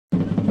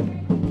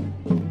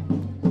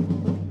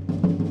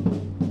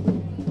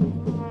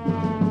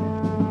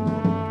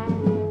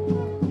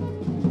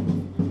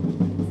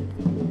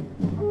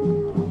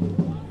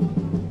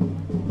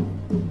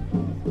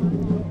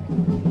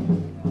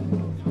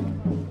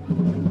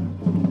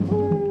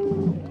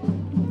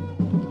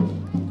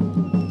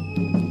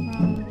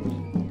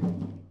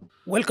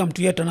Welcome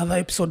to yet another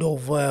episode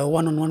of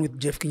One-on-One with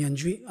Jeff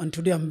Kinyanjui. And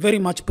today I'm very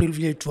much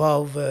privileged to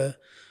have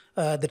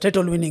the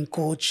title-winning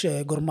coach,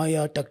 Gor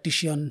Mahia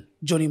tactician,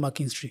 Johnny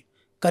McKinstry.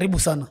 Karibu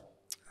sana.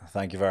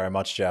 Thank you very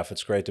much, Jeff.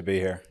 It's great to be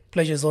here.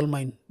 Pleasure is all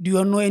mine. Do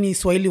you know any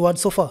Swahili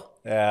words so far?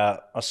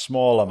 A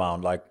small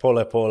amount, like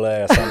pole pole,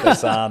 asante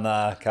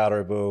sana,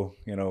 karibu,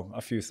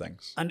 a few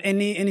things. And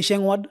any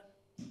Sheng word?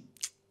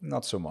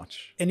 Not so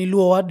much. Any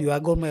Luo word? You are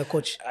Gor Mahia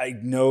coach. I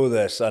know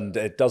this, and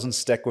it doesn't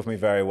stick with me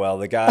very well.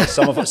 The guys,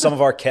 some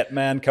of our kit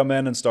men come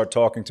in and start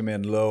talking to me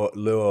in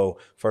Luo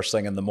first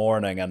thing in the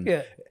morning,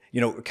 and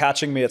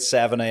catching me at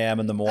 7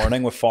 a.m. in the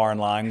morning with foreign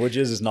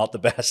languages is not the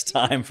best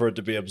time for it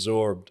to be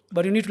absorbed.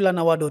 But you need to learn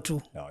a word or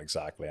two. No,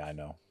 exactly. I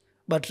know.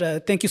 But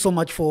thank you so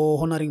much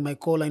for honoring my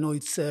call. I know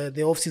it's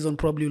the off season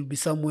probably will be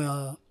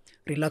somewhere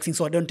relaxing,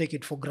 so I don't take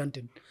it for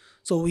granted.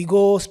 So we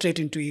go straight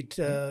into it.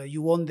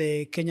 You won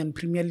the Kenyan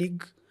Premier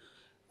League.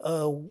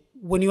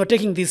 When you were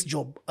taking this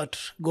job at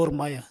Gor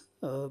Mahia,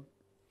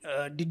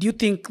 did you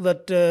think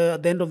that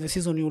at the end of the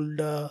season you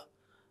would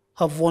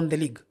have won the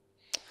league?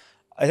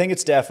 I think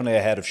it's definitely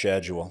ahead of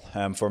schedule.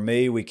 For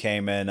me, we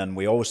came in and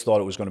we always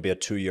thought it was going to be a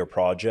 2-year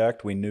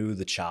project. We knew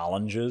the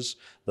challenges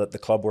that the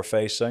club were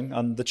facing.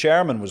 And the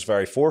chairman was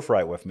very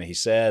forthright with me. He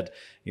said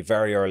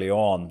very early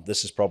on,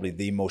 this is probably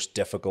the most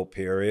difficult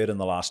period in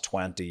the last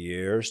 20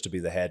 years to be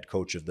the head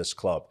coach of this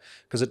club.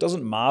 Because it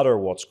doesn't matter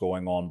what's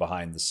going on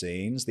behind the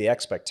scenes. The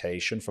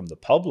expectation from the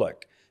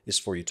public is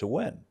for you to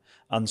win.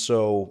 And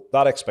so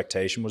that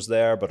expectation was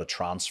there, but a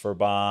transfer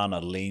ban, a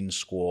lean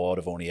squad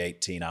of only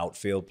 18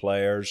 outfield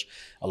players,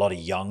 a lot of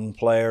young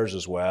players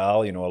as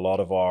well. A lot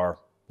of our,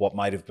 what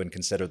might have been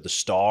considered the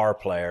star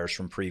players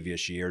from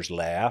previous years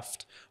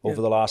left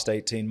over the last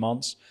 18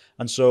 months.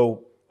 And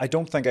so I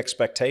don't think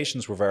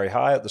expectations were very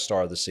high at the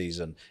start of the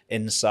season,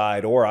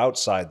 inside or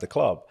outside the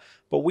club.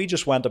 But we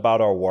just went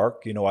about our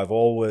work. I've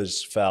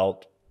always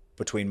felt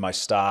between my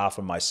staff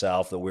and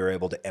myself that we were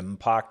able to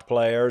impact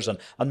players and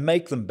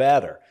make them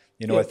better.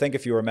 I think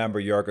if you remember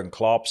Jurgen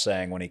Klopp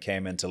saying when he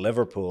came into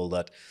Liverpool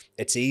that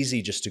it's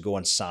easy just to go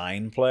and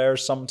sign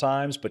players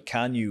sometimes, but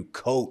can you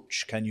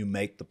coach? Can you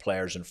make the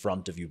players in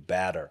front of you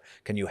better?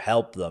 Can you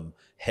help them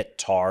hit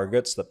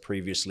targets that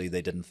previously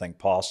they didn't think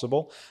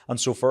possible? And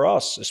so for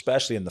us,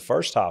 especially in the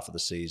first half of the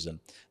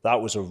season,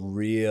 that was a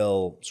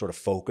real sort of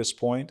focus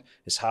point,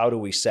 is how do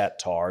we set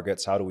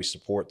targets? How do we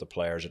support the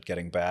players at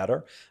getting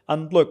better?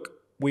 And look,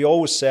 we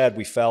always said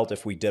we felt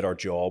if we did our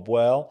job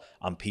well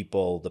and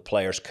the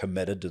players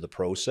committed to the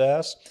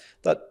process,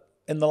 that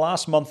in the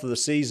last month of the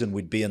season,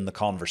 we'd be in the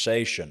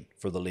conversation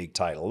for the league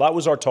title. That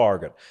was our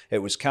target. It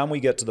was, can we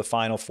get to the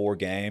final 4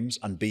 games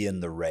and be in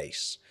the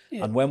race?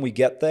 Yeah. And when we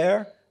get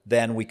there,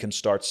 then we can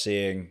start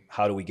seeing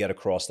how do we get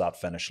across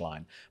that finish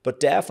line. But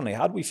definitely,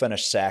 had we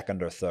finished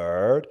second or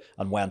third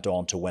and went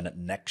on to win it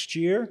next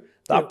year,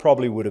 that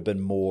probably would have been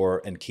more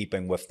in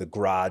keeping with the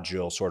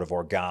gradual sort of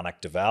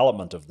organic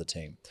development of the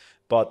team.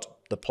 But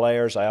the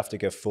players, I have to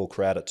give full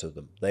credit to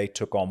them. They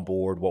took on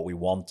board what we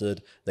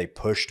wanted. They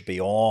pushed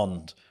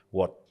beyond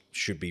what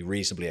should be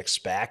reasonably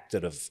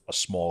expected of a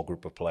small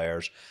group of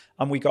players.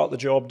 And we got the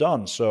job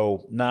done.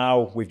 So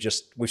now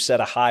we've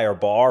set a higher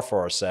bar for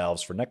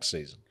ourselves for next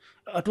season.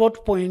 At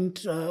what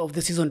point of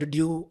the season did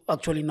you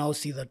actually now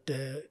see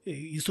that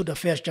you stood a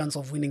fair chance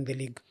of winning the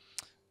league?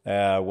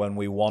 When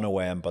we won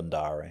away in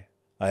Bandari.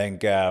 I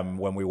think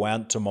when we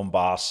went to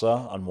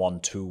Mombasa and won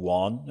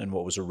 2-1 in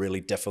what was a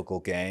really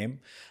difficult game,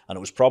 and it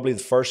was probably the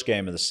first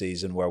game of the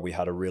season where we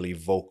had a really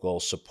vocal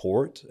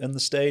support in the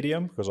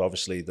stadium, because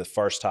obviously the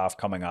first half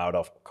coming out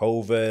of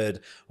COVID,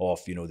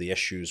 of the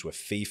issues with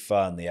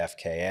FIFA and the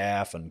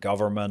FKF and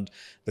government,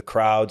 the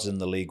crowds in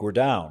the league were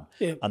down.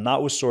 Yeah. And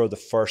that was sort of the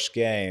first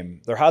game.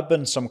 There had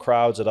been some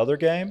crowds at other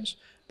games,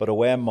 but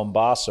away in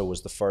Mombasa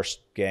was the first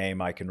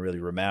game I can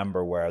really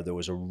remember where there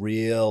was a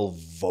real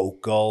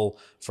vocal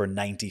for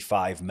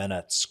 95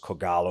 minutes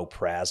Kogalo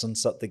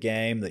presence at the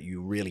game that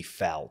you really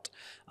felt.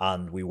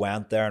 And we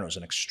went there and it was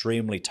an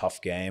extremely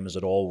tough game, as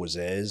it always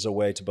is,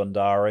 away to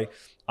Bandari.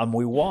 And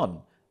we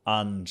won.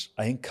 And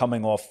I think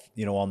coming off,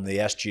 on the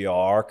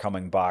SGR,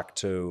 coming back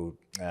to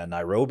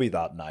Nairobi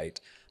that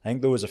night, I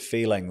think there was a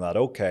feeling that,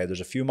 okay,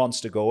 there's a few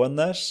months to go in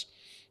this.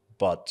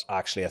 But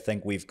actually, I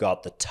think we've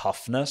got the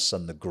toughness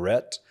and the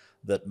grit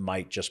that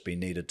might just be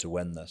needed to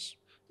win this.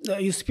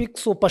 You speak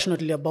so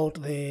passionately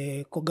about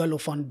the Kogalo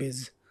fan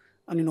base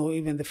and,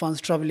 even the fans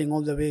traveling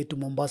all the way to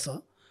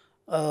Mombasa.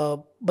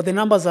 But the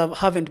numbers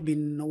haven't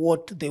been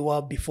what they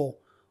were before.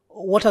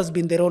 What has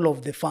been the role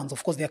of the fans?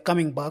 Of course, they are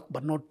coming back,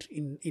 but not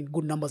in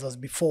good numbers as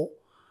before.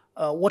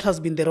 What has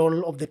been the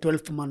role of the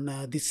 12th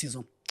man this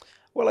season?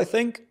 Well, I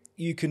think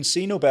you can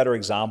see no better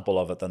example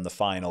of it than the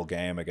final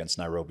game against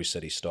Nairobi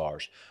City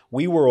Stars.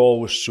 We were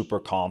always super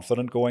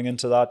confident going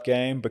into that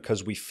game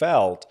because we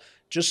felt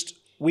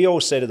we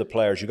always say to the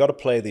players, you got to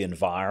play the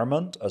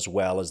environment as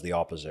well as the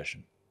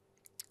opposition.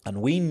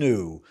 And we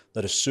knew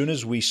that as soon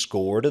as we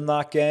scored in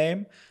that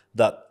game,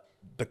 that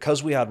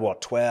because we had,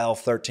 12,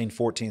 13,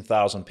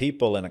 14,000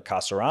 people in a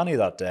Kasarani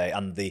that day,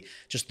 and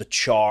just the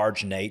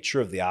charged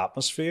nature of the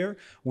atmosphere,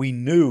 we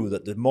knew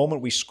that the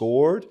moment we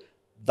scored,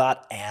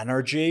 that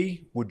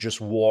energy would just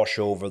wash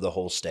over the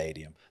whole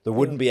stadium. There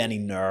wouldn't be any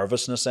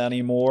nervousness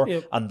anymore,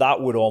 and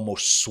that would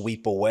almost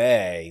sweep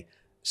away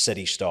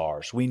City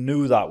Stars. We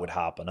knew that would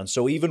happen. And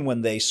so even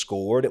when they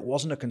scored, it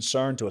wasn't a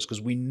concern to us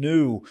because we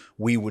knew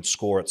we would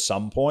score at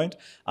some point,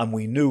 and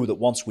we knew that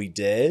once we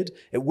did,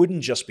 it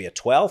wouldn't just be a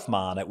 12th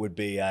man, it would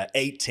be a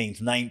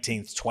 18th,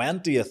 19th,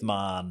 20th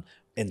man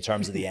in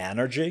terms of the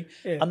energy.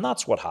 And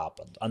that's what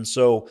happened. And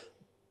so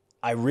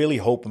I really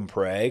hope and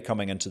pray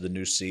coming into the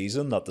new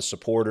season that the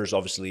supporters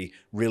obviously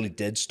really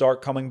did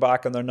start coming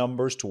back in their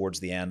numbers towards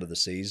the end of the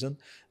season.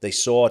 They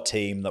saw a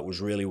team that was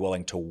really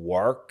willing to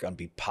work and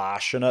be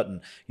passionate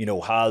and,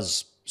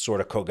 has sort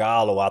of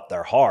Kogalo at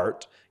their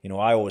heart.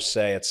 I always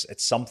say it's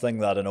something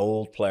that an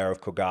old player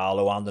of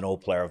Kogalo and an old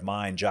player of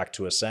mine, Jack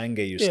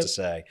Tuasenge, used to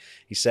say.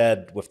 He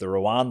said with the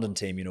Rwandan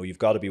team, you've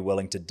got to be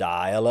willing to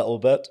die a little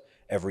bit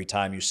every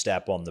time you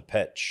step on the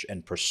pitch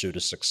in pursuit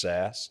of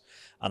success.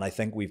 And I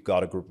think we've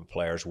got a group of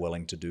players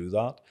willing to do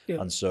that.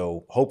 And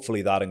so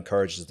hopefully that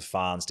encourages the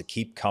fans to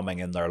keep coming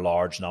in their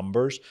large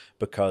numbers,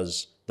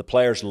 because the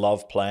players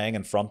love playing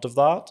in front of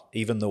that,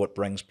 even though it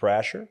brings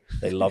pressure.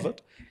 They love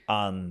it.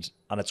 And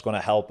it's going to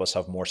help us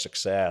have more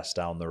success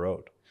down the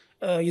road.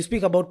 You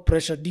speak about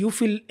pressure. Do you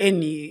feel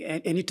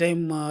any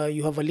time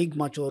you have a league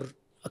match or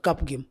a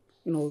cup game,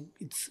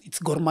 it's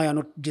Gor Mahia,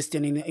 not just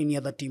any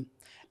other team?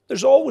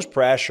 There's always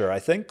pressure. I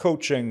think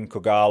coaching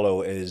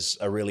Kogalo is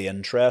a really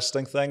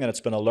interesting thing, and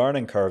it's been a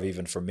learning curve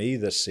even for me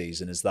this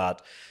season, is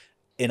that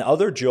in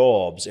other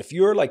jobs, if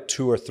you're like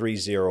 2 or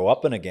 3-0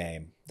 up in a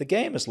game, the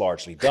game is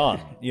largely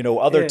done.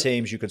 Other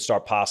teams, you can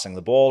start passing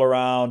the ball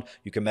around,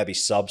 you can maybe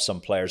sub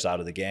some players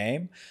out of the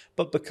game.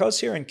 But because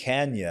here in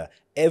Kenya,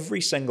 every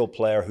single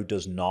player who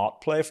does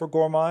not play for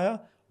Gor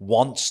Mahia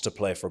wants to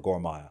play for Gor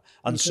Mahia.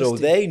 And so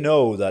they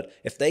know that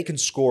if they can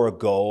score a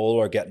goal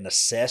or get an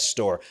assist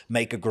or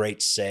make a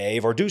great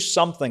save or do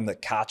something that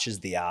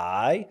catches the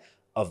eye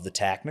of the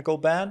technical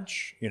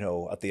bench,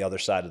 at the other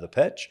side of the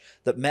pitch,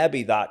 that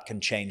maybe that can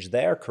change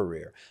their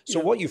career. So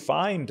what you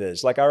find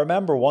is, I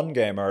remember one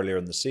game earlier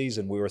in the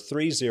season, we were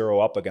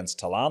 3-0 up against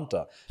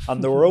Talanta,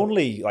 and there were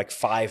only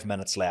 5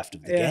 minutes left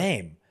of the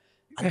game.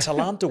 And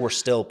Talanta were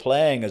still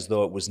playing as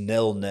though it was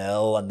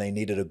 0-0 and they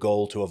needed a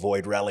goal to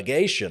avoid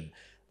relegation.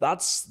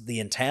 That's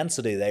the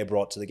intensity they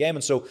brought to the game.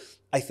 And so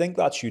I think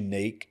that's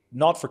unique,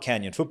 not for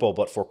Kenyan football,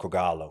 but for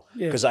Kogalo.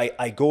 Because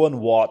I go and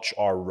watch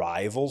our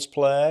rivals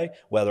play,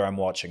 whether I'm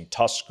watching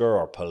Tusker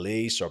or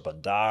Police or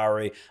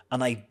Bandari,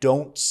 and I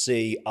don't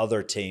see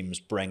other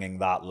teams bringing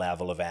that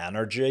level of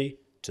energy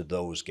to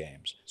those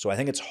games. So I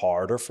think it's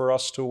harder for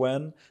us to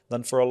win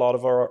than for a lot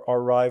of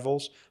our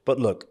rivals. But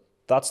look,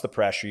 that's the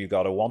pressure you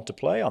got to want to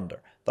play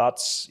under.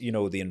 That's,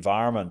 the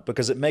environment,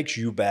 because it makes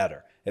you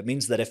better. It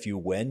means that if you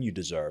win, you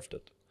deserved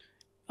it.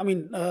 I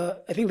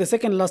think the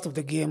second last of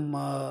the game,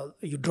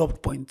 you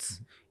dropped points.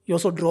 You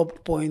also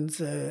dropped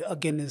points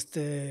against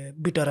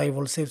bitter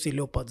rival FC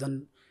Leopards,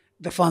 and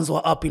the fans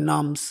were up in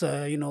arms,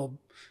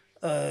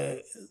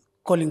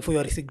 calling for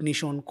your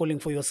resignation, calling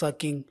for your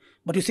sacking.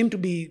 But you seem to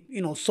be,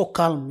 so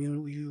calm.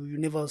 You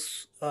never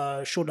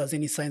showed us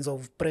any signs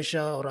of pressure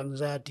or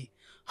anxiety.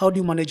 How do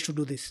you manage to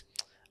do this?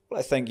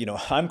 Well, I think,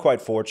 I'm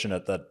quite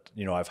fortunate that,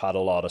 I've had a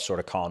lot of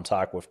sort of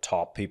contact with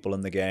top people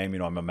in the game.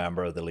 I'm a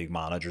member of the League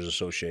Managers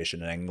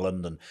Association in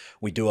England, and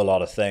we do a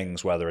lot of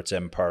things, whether it's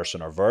in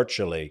person or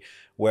virtually,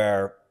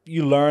 where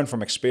you learn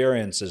from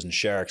experiences and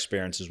share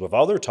experiences with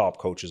other top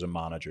coaches and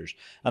managers.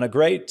 And a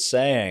great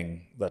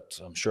saying that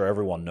I'm sure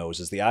everyone knows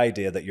is the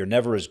idea that you're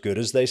never as good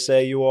as they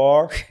say you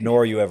are,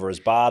 nor are you ever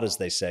as bad as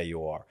they say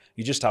you are.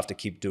 You just have to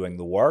keep doing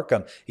the work.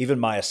 And even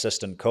my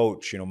assistant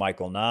coach,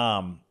 Michael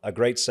Nam, a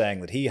great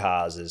saying that he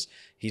has is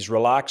he's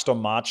relaxed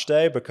on match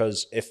day,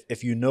 because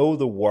if you know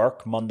the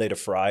work Monday to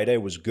Friday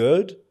was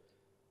good,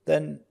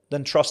 then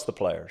trust the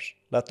players.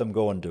 Let them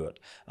go and do it.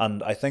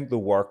 And I think the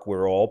work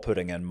we're all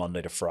putting in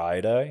Monday to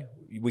Friday,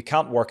 we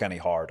can't work any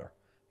harder.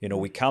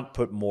 We can't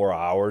put more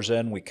hours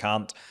in. We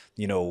can't,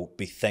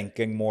 be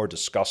thinking more,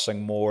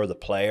 discussing more. The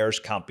players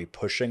can't be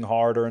pushing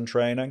harder in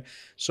training.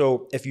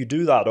 So if you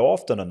do that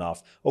often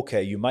enough,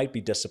 okay, you might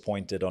be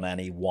disappointed on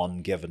any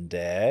one given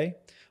day.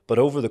 But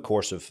over the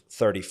course of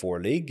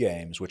 34 league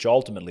games, which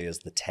ultimately is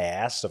the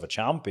test of a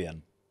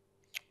champion,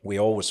 we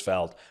always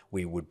felt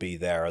we would be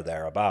there or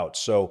thereabouts.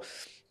 So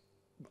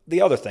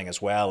the other thing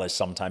as well is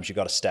sometimes you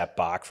got to step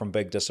back from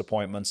big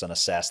disappointments and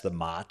assess the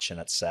match in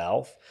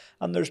itself.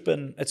 And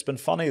it's been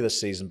funny this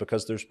season,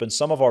 because there's been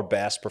some of our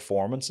best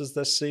performances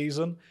this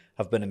season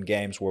have been in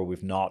games where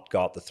we've not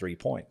got the 3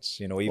 points.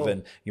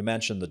 Even you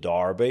mentioned the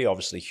derby,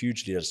 obviously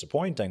hugely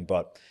disappointing,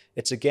 but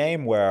it's a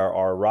game where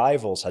our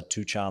rivals had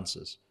 2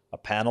 chances, a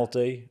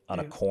penalty and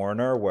a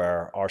corner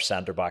where our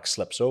centre-back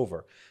slips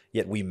over.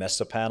 Yet we miss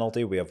a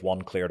penalty. We have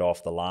 1 cleared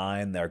off the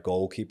line. Their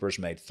goalkeepers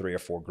made 3 or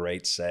 4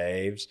 great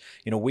saves.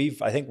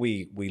 I think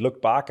we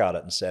looked back at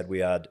it and said we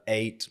had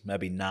 8,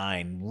 maybe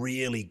 9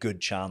 really good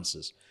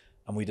chances.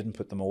 and we didn't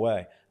put them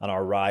away. And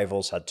our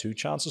rivals had 2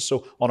 chances.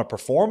 So on a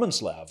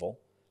performance level,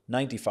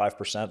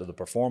 95% of the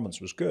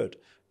performance was good.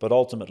 But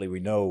ultimately,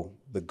 we know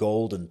the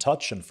golden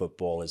touch in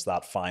football is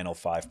that final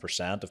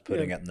 5% of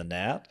putting it in the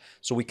net.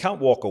 So we can't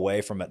walk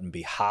away from it and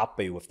be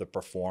happy with the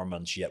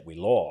performance, yet we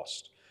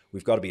lost.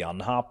 We've got to be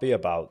unhappy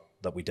about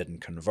that we didn't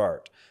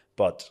convert.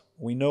 But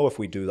we know if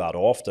we do that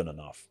often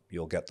enough,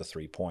 you'll get the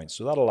 3 points.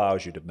 So that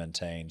allows you to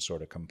maintain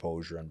sort of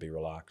composure and be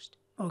relaxed.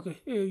 Okay,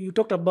 you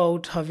talked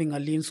about having a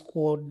lean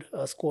squad,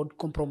 a squad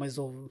comprised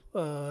of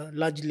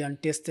largely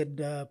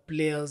untested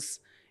players,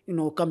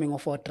 coming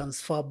off a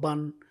transfer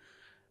ban,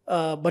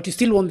 but you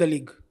still won the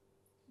league.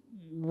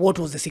 What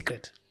was the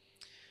secret?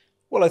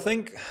 Well, I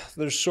think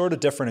there's sort of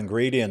different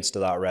ingredients to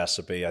that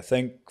recipe. I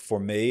think for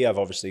me, I've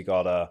obviously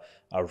got a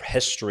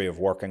history of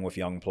working with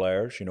young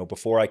players.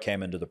 Before I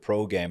came into the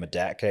pro game a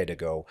decade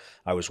ago,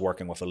 I was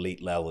working with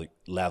elite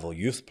level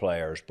youth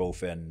players,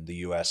 both in the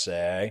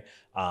USA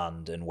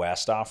and in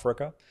West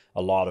Africa,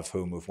 a lot of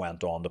whom have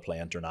went on to play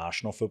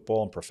international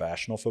football and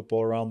professional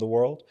football around the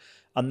world.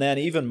 And then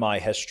even my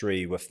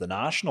history with the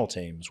national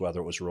teams, whether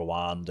it was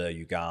Rwanda,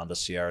 Uganda,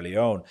 Sierra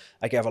Leone,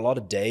 I gave a lot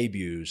of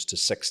debuts to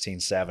 16,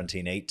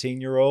 17,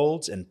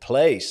 18-year-olds in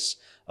place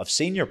of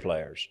senior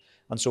players.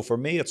 And so for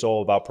me, it's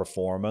all about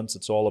performance.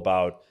 It's all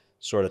about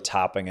sort of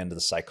tapping into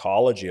the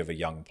psychology of a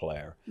young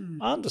player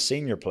and a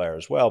senior player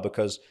as well,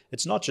 because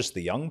it's not just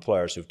the young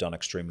players who've done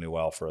extremely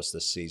well for us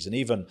this season.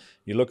 Even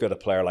you look at a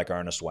player like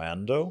Ernest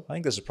Wendo, I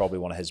think this is probably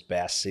one of his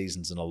best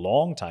seasons in a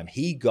long time.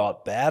 He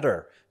got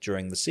better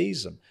during the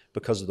season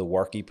because of the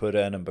work he put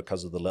in and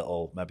because of the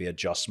little maybe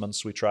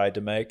adjustments we tried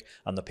to make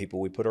and the people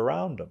we put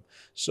around him.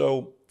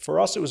 So for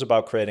us, it was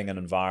about creating an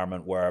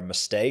environment where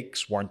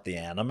mistakes weren't the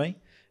enemy.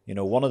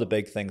 One of the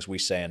big things we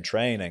say in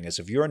training is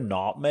if you're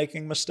not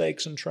making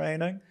mistakes in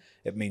training,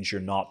 it means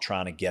you're not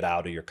trying to get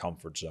out of your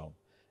comfort zone.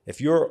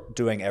 If you're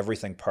doing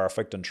everything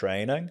perfect in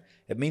training,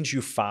 it means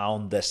you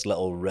found this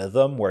little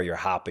rhythm where you're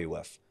happy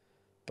with.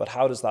 But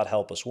how does that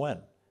help us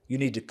win? You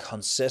need to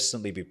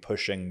consistently be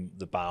pushing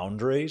the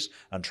boundaries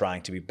and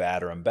trying to be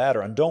better and better.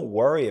 And don't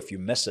worry if you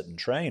miss it in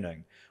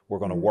training. We're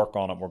going to work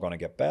on it. We're going to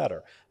get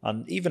better.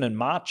 And even in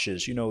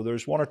matches,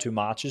 there's 1 or 2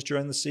 matches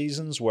during the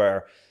seasons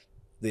where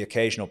the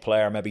occasional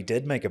player maybe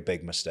did make a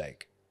big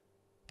mistake.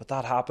 But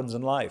that happens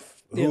in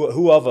life. Yeah.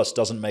 Who of us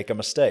doesn't make a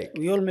mistake?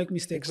 We all make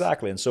mistakes.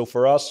 Exactly. And so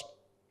for us,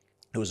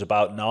 it was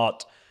about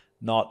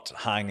not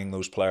hanging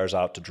those players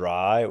out to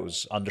dry. It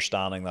was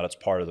understanding that it's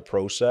part of the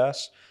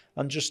process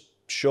and just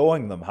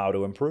showing them how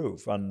to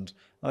improve. And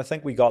I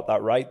think we got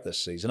that right this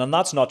season. And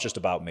that's not just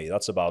about me.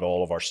 That's about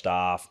all of our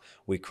staff.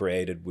 We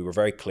were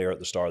very clear at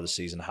the start of the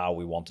season how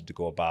we wanted to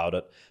go about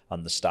it,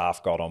 and the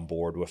staff got on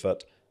board with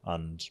it.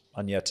 And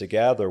yet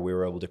together we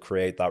were able to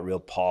create that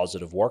real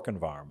positive work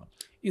environment.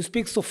 You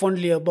speak so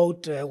fondly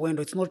about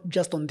Wendo. It's not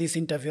just on this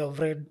interview. I've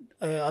read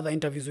other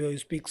interviews where you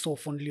speak so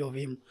fondly of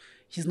him.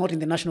 He's not in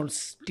the national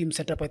team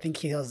setup. I think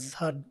he has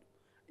had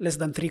less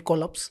than 3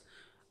 call-ups.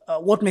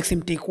 What makes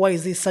him tick? Why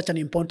is he such an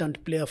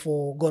important player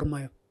for Gor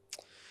Mahia?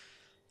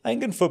 I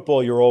think in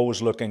football, you're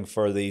always looking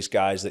for these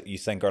guys that you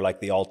think are like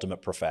the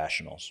ultimate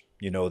professionals.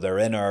 They're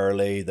in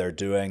early, they're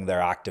doing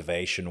their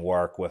activation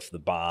work with the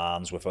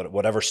bands, with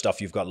whatever stuff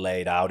you've got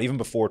laid out, even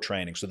before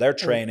training. So their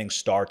training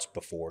starts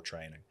before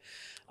training.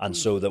 And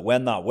so that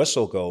when that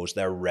whistle goes,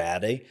 they're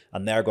ready,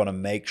 and they're going to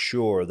make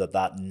sure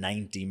that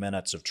 90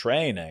 minutes of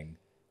training,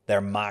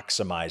 they're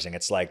maximizing.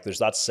 It's like there's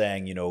that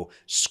saying,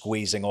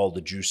 squeezing all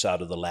the juice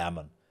out of the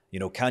lemon.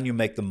 Can you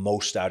make the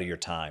most out of your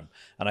time?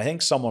 And I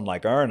think someone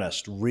like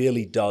Ernest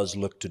really does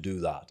look to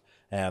do that.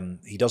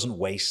 He doesn't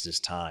waste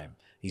his time.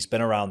 He's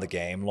been around the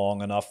game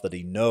long enough that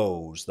he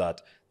knows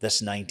that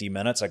this 90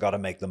 minutes, I got to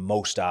make the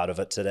most out of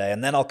it today.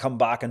 And then I'll come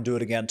back and do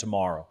it again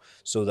tomorrow,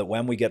 so that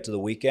when we get to the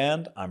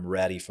weekend, I'm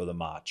ready for the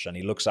match. And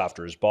he looks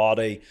after his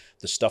body,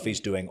 the stuff he's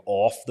doing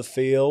off the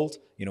field.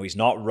 He's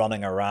not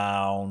running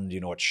around,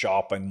 at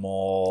shopping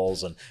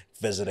malls and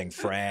visiting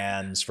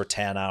friends for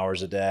 10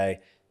 hours a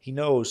day. He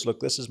knows,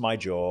 look, this is my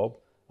job.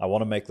 I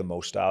want to make the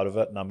most out of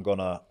it, and I'm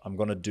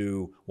gonna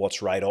do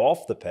what's right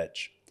off the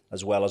pitch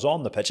as well as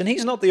on the pitch. And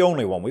he's not the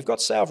only one. We've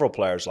got several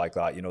players like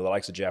that. The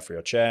likes of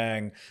Jeffrey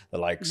Ocheng, the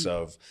likes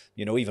of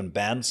even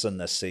Benson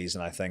this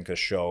season. I think has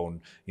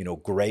shown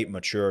great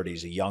maturity.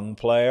 He's a young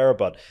player,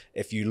 but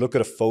if you look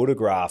at a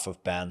photograph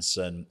of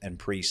Benson in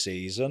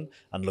pre-season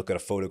and look at a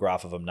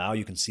photograph of him now,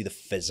 you can see the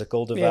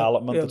physical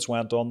development that's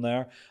went on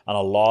there, and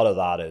a lot of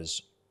that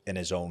is in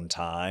his own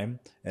time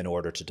in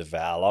order to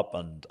develop,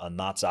 and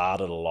that's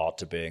added a lot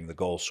to being the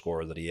goal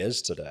scorer that he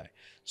is today.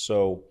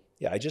 So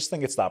yeah, I just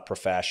think it's that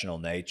professional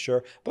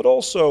nature. But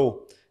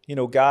also,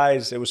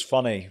 guys, it was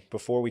funny.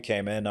 Before we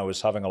came in, I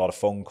was having a lot of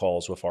phone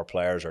calls with our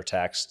players or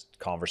text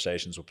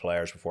conversations with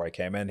players before I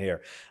came in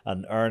here.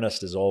 And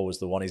Ernest is always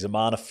the one. He's a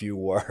man of few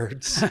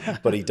words,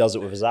 but he does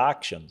it with his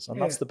actions.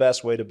 And that's the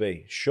best way to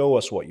be. Show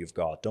us what you've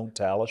got. Don't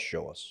tell us,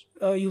 show us.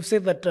 You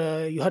said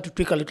that you had to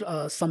tweak a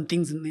little, some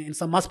things in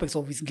some aspects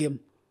of his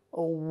game.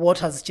 What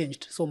has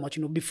changed so much?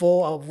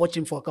 Before I've watched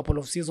him for a couple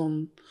of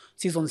seasons,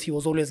 he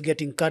was always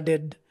getting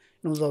carded.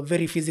 He was a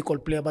very physical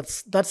player,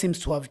 but that seems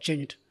to have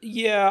changed.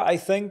 Yeah, I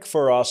think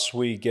for us,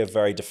 we give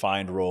very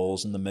defined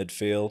roles in the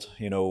midfield.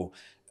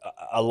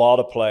 A lot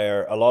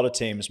of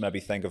teams maybe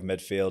think of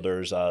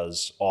midfielders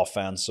as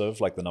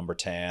offensive, like the number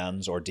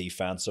 10s, or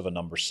defensive, a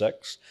number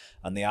 6.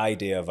 And the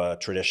idea of a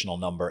traditional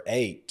number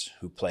 8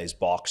 who plays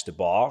box to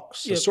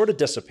box has sort of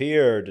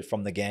disappeared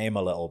from the game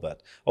a little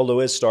bit,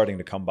 although is starting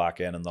to come back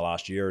in the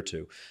last year or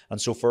two.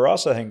 And so for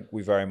us, I think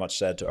we very much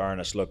said to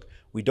Ernest, look,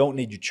 we don't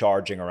need you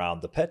charging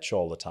around the pitch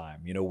all the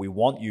time. We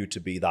want you to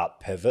be that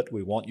pivot.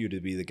 We want you to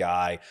be the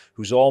guy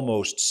who's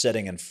almost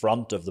sitting in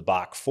front of the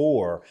back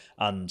four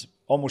and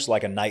almost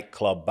like a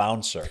nightclub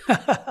bouncer.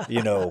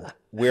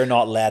 We're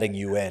not letting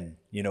you in.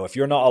 If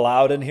you're not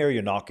allowed in here,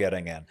 you're not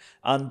getting in.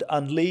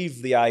 And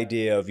leave the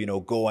idea of,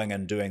 going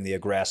and doing the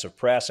aggressive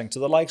pressing to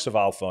the likes of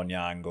Alpha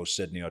Onyango,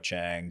 Sydney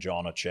Ocheng,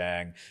 John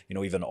Ocheng,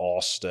 even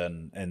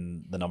Austin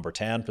in the number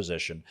 10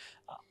 position.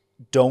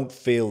 Don't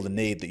feel the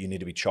need that you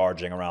need to be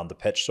charging around the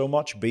pitch so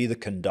much. Be the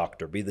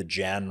conductor, be the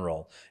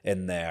general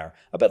in there.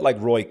 A bit like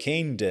Roy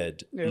Keane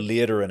did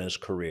later in his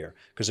career.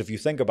 Because if you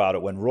think about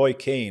it, when Roy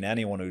Keane,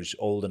 anyone who's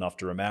old enough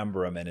to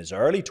remember him in his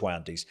early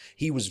 20s,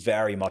 he was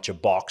very much a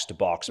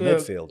box-to-box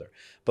midfielder.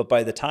 But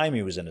by the time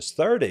he was in his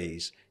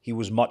 30s, he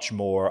was much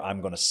more,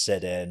 I'm going to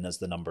sit in as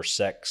the number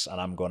 6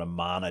 and I'm going to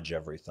manage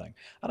everything.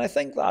 And I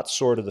think that's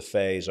sort of the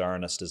phase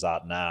Ernest is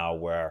at now,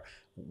 where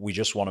we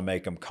just want to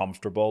make him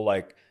comfortable.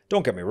 Like,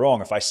 don't get me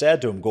wrong, if I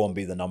said to him, go and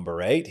be the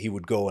number 8, he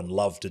would go and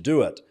love to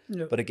do it.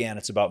 But again,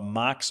 it's about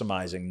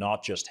maximizing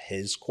not just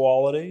his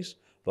qualities,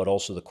 but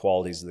also the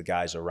qualities of the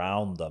guys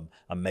around them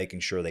and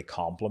making sure they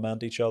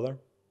complement each other.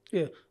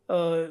 Yeah.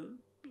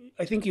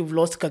 I think you've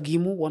lost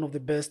Kagimu, one of the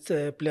best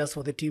players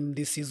for the team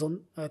this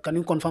season. Can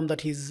you confirm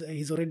that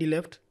he's already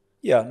left?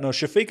 Yeah, no,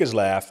 Shafiq has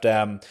left.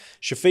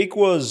 Shafiq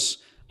was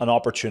an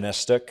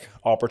opportunistic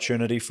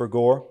opportunity for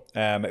Gor.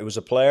 It was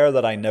a player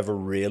that I never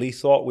really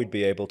thought we'd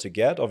be able to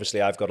get.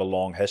 Obviously, I've got a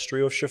long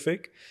history of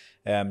Shafiq.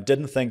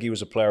 Didn't think he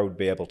was a player we'd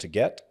be able to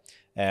get.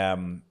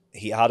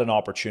 He had an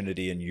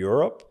opportunity in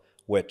Europe,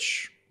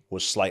 which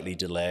was slightly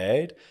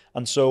delayed.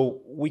 And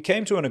so we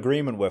came to an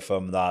agreement with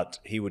him that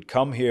he would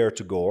come here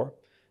to Gor,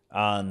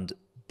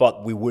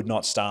 but we would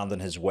not stand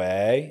in his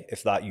way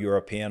if that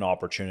European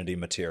opportunity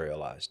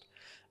materialized.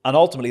 And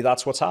ultimately,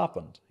 that's what's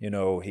happened.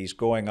 He's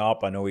going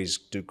up. I know he's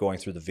going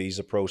through the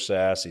visa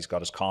process. He's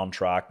got his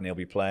contract, and he'll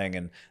be playing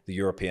in the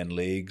European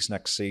leagues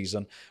next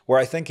season, where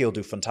I think he'll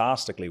do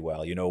fantastically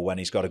well. When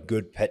he's got a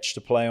good pitch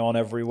to play on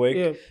every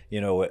week.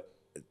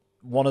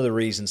 One of the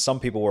reasons some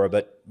people were a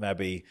bit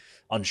maybe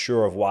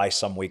unsure of why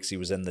some weeks he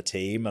was in the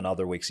team and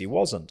other weeks he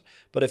wasn't.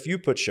 But if you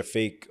put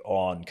Shafiq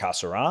on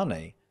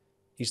Kasarani,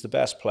 he's the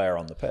best player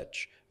on the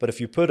pitch. But if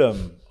you put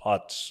him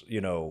at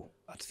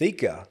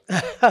Thika,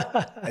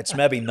 it's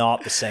maybe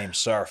not the same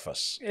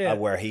surface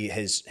where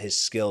his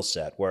skill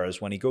set.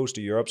 Whereas when he goes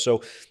to Europe,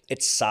 so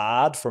it's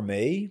sad for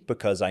me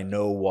because I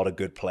know what a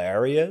good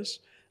player he is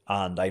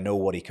and I know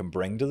what he can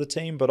bring to the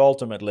team. But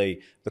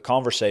ultimately, the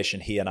conversation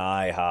he and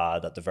I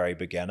had at the very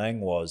beginning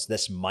was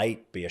this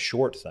might be a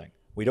short thing.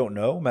 We don't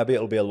know. Maybe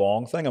it'll be a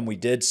long thing. And we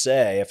did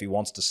say if he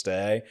wants to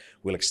stay,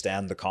 we'll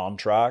extend the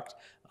contract.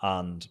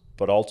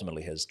 But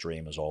ultimately, his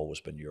dream has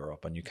always been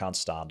Europe, and you can't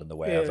stand in the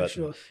way of it.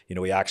 Sure. And,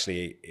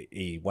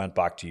 he went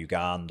back to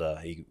Uganda.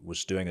 He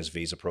was doing his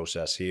visa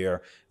process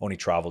here. Only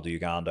traveled to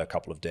Uganda a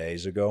couple of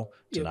days ago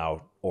to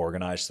now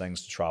organize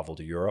things to travel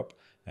to Europe.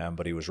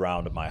 But he was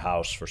round at my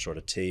house for sort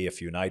of tea a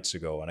few nights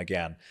ago. And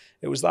again,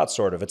 it was that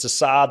sort of, it's a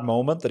sad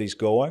moment that he's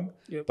going.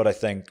 But I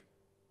think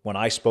when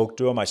I spoke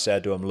to him, I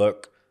said to him,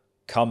 look,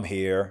 come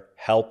here,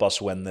 help us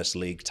win this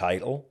league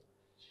title.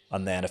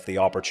 And then if the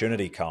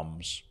opportunity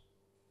comes,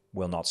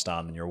 we'll not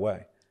stand in your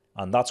way.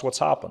 And that's what's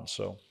happened.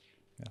 So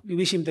we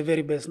wish him the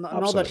very best.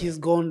 Now that he's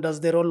gone, does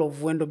the role of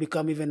Wendo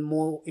become even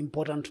more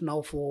important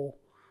now for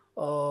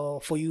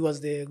you as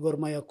the Gor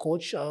Mahia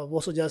coach? I've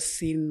also just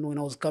seen when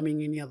I was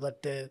coming in here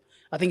that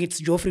I think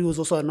it's Joffrey who's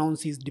also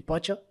announced his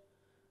departure.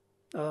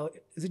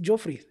 Is it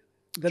Joffrey?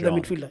 The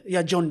midfielder?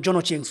 Yeah, John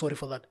Ocheng, sorry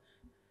for that.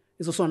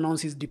 He's also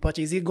announced his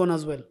departure. Is he gone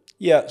as well?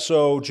 Yeah,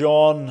 so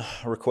John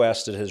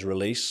requested his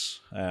release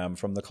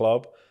from the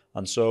club.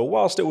 And so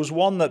whilst it was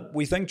one that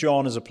we think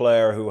John is a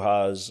player who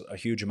has a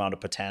huge amount of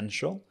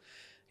potential,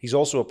 he's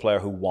also a player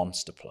who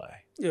wants to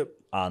play.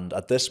 And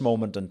at this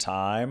moment in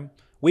time,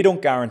 we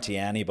don't guarantee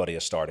anybody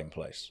a starting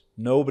place.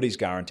 Nobody's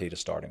guaranteed a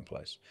starting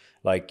place.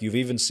 Like, you've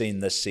even seen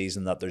this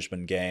season that there's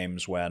been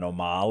games when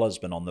Omala has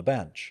been on the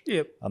bench.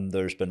 And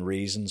there's been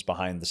reasons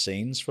behind the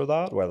scenes for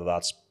that, whether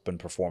that's been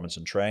performance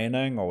in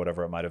training or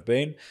whatever it might have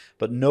been.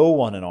 But no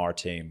one in our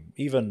team,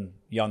 even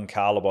young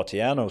Caleb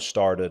Otieno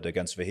started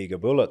against Vihiga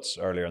Bullets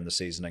earlier in the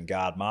season, and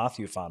Gad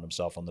Matthew found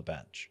himself on the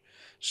bench.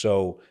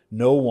 So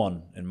no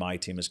one in my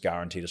team is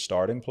guaranteed a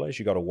starting place.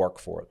 You got to work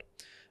for it.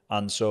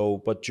 And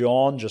so, but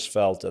John just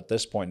felt at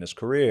this point in his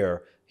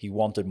career, he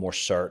wanted more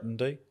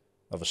certainty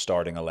of a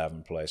starting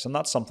 11 place. And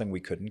that's something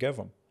we couldn't give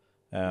him.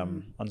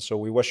 And so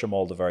we wish him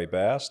all the very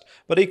best.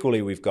 But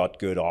equally, we've got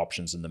good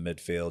options in the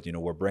midfield. You know,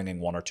 we're bringing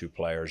one or two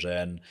players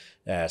in.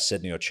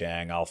 Sydney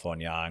Ocheng, Alpha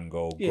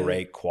Onyango,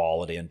 great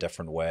quality in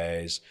different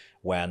ways.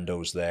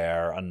 Wendo's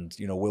there. And,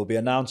 you know, we'll be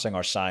announcing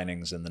our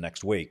signings in the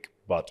next week.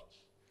 But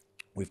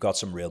we've got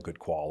some real good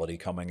quality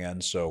coming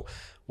in. So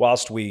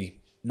whilst we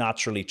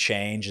naturally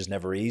change is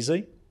never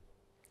easy,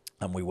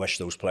 and we wish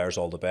those players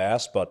all the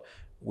best, but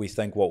we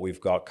think what we've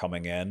got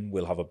coming in,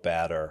 we'll have a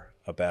better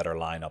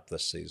lineup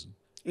this season.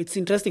 It's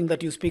interesting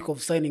that you speak of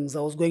signings.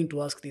 I was going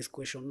to ask this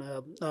question.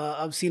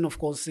 I've seen, of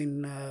course,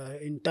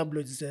 in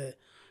tabloids,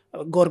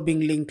 Gor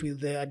being linked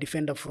with a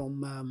defender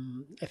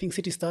from, I think,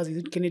 City Stars. Is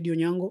it Kennedy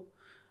Onyango?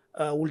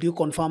 Would you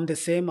confirm the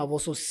same? I've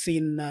also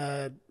seen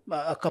a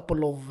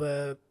couple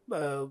of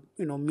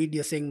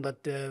media saying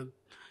that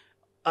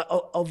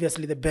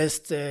obviously the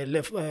best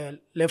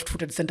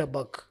left-footed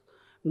centre-back,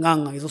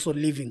 Nganga, is also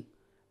leaving.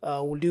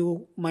 Would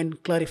you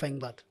mind clarifying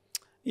that?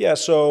 Yeah,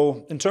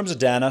 so in terms of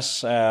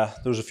Dennis, there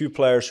was a few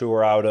players who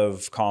were out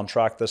of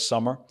contract this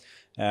summer.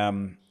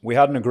 We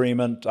had an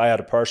agreement, I had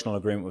a personal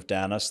agreement with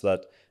Dennis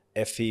that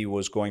if he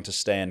was going to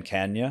stay in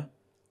Kenya,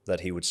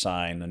 that he would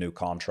sign a new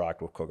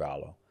contract with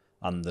Kogalo.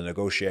 And the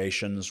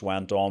negotiations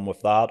went on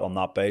with that, on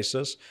that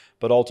basis.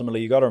 But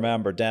ultimately, you got to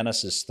remember,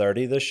 Dennis is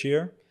 30 this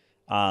year,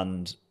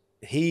 and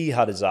he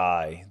had his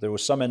eye. There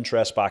was some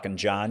interest back in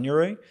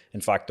January.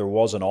 In fact, there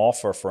was an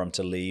offer for him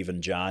to leave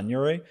in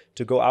January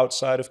to go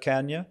outside of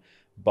Kenya.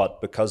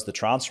 But because the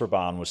transfer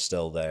ban was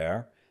still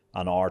there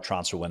and our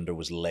transfer window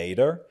was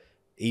later,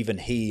 even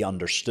he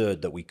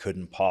understood that we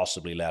couldn't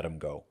possibly let him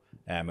go.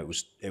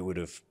 It would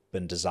have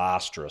been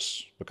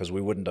disastrous because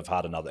we wouldn't have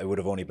had another. It would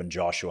have only been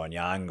Joshua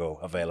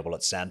Onyango available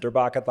at centre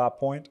back at that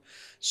point.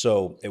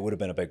 So it would have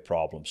been a big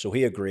problem. So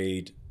he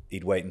agreed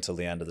he'd wait until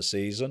the end of the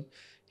season.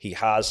 He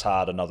has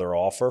had another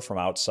offer from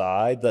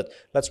outside that,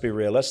 let's be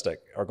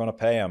realistic, are going to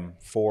pay him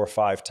 4 or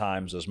 5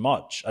 times as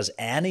much as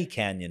any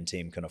Kenyan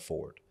team can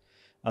afford.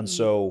 And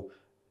so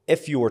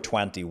if you were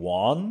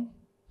 21,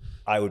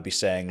 I would be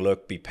saying,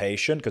 look, be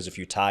patient, because if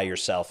you tie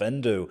yourself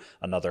into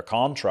another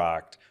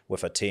contract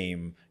with a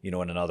team, you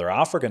know, in another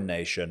African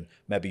nation,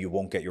 maybe you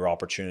won't get your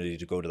opportunity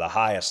to go to the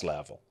highest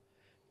level.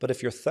 But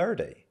if you're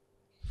 30,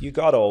 you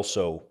got to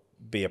also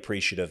be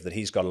appreciative that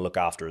he's got to look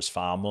after his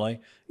family.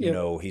 You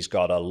know, he's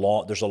got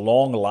there's a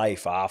long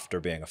life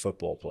after being a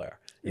football player.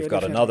 You've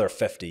got another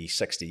 50,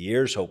 60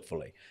 years,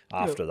 hopefully,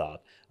 after that.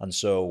 And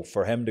so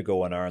for him to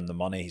go and earn the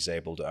money he's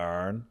able to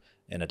earn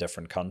in a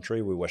different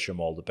country, we wish him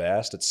all the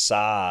best. It's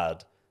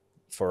sad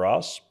for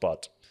us,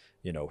 but,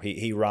 you know,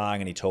 he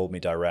rang and he told me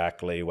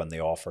directly when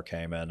the offer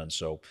came in. And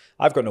so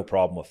I've got no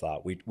problem with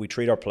that. We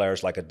treat our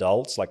players like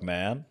adults, like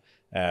men.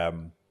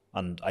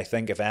 And I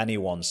think if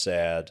anyone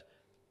said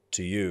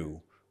to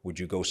you, would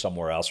you go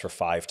somewhere else for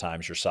 5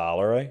 times your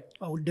salary?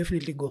 I would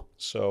definitely go.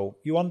 So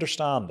you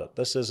understand it.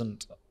 This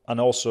isn't, and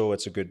also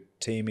it's a good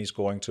team he's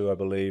going to, I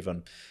believe.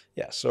 And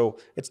yeah, so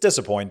it's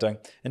disappointing.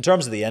 In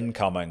terms of the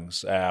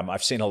incomings,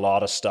 I've seen a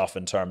lot of stuff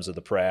in terms of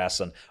the press,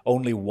 and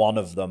only one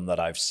of them that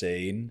I've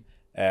seen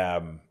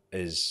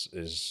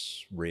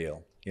is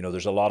real. You know,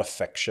 there's a lot of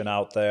fiction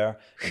out there.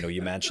 You know,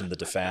 you mentioned the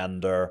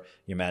defender,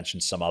 you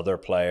mentioned some other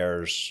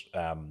players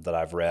that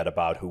I've read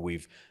about who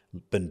we've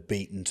been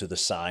beaten to the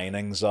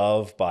signings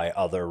of by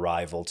other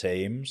rival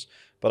teams.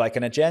 But I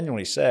can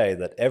genuinely say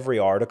that every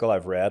article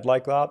I've read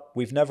like that,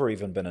 we've never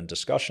even been in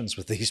discussions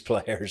with these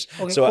players.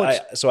 Okay,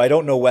 so I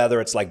don't know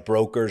whether it's like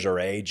brokers or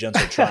agents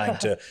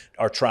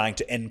are trying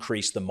to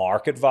increase the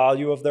market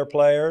value of their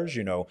players,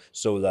 you know,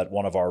 so that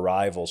one of our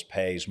rivals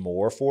pays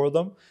more for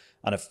them.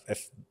 And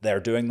if they're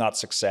doing that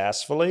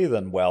successfully,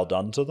 then well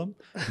done to them.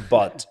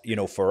 But, you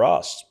know, for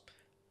us,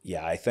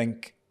 yeah, I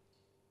think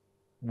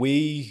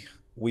we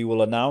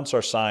will announce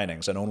our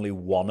signings, and only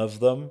one of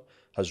them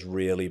has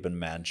really been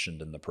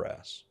mentioned in the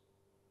press.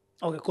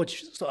 Okay,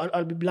 Coach, so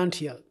I'll be blunt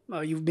here.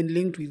 You've been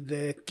linked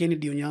with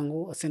Kennedy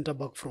Onyango, a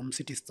centre-back from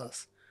City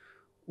Stars.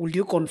 Will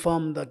you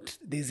confirm that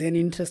there's any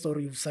interest or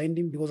you've signed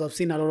him? Because I've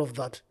seen a lot of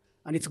that,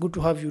 and it's good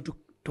to have you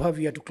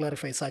here to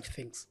clarify such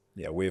things.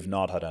 Yeah, we have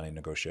not had any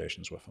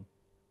negotiations with him.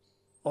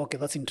 Okay,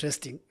 that's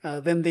interesting.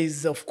 Then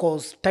there's, of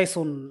course,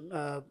 Tyson,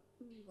 a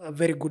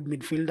very good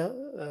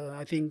midfielder.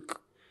 I think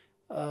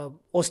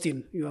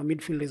Austin, your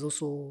midfielder, is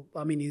also,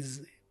 I mean,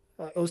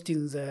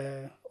 Austin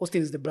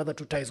is the brother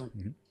to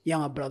Tyson,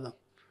 younger brother.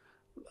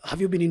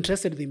 Have you been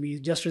interested in him? He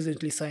just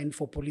recently signed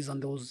for Police,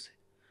 and there was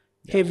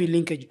heavy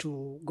linkage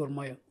to Gor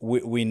Mahia.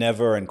 We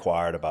never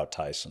inquired about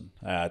Tyson.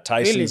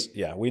 Really?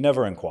 Yeah, we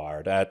never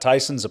inquired.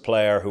 Tyson's a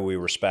player who we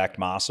respect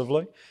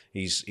massively.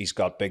 He's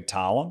got big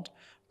talent,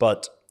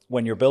 but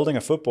when you're building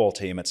a football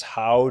team, it's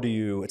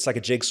like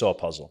a jigsaw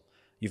puzzle.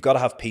 You've got to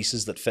have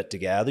pieces that fit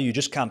together. You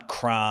just can't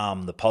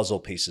cram the puzzle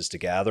pieces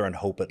together and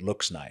hope it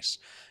looks nice.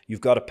 You've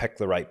got to pick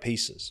the right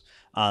pieces.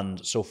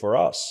 And so for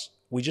us,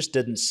 we just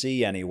didn't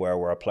see anywhere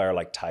where a player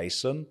like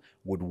Tyson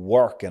would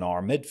work in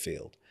our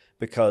midfield.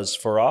 Because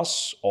for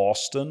us,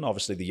 Austin,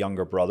 obviously the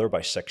younger brother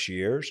by 6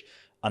 years,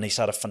 and he's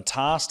had a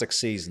fantastic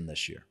season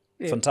this year.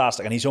 Yeah.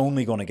 Fantastic. And he's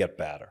only going to get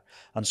better.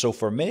 And so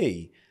for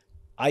me,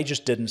 I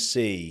just didn't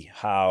see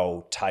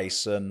how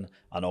Tyson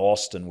and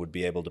Austin would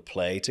be able to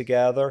play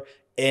together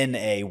in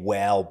a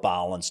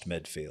well-balanced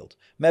midfield.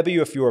 Maybe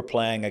if you were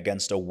playing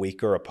against a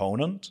weaker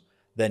opponent,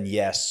 then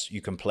yes,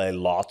 you can play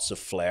lots of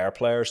flair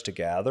players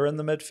together in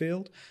the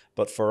midfield.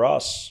 But for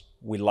us,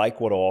 we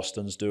like what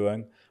Austin's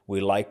doing.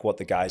 We like what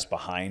the guys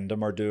behind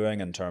him are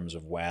doing in terms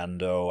of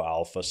Wendo,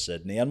 Alpha,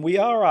 Sydney. And we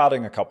are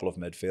adding a couple of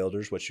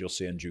midfielders, which you'll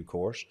see in due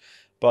course.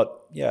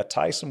 But yeah,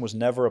 Tyson was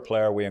never a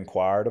player we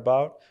inquired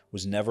about,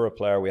 was never a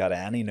player we had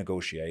any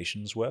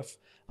negotiations with.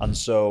 And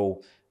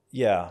so,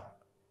 yeah,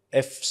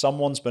 if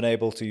someone's been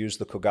able to use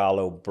the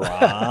Kogalo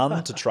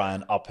brand to try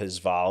and up his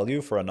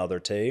value for another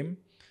team,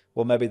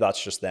 well, maybe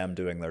that's just them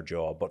doing their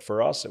job. But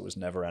for us, it was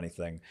never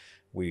anything.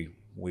 We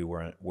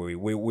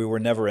were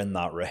never in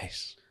that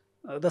race.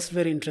 That's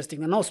very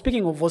interesting. And now,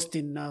 speaking of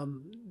Austin,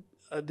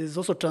 there's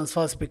also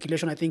transfer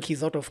speculation. I think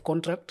he's out of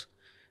contract.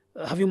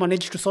 Have you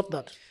managed to sort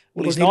that?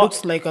 Because he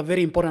looks like a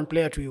very important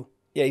player to you.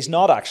 Yeah, he's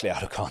not actually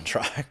out of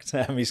contract.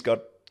 He's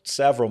got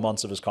several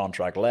months of his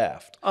contract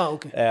left. Oh,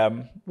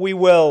 okay. We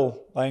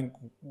will. I think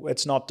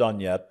it's not done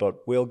yet,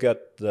 but we'll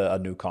get a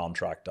new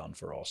contract done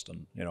for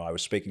Austin. You know, I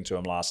was speaking to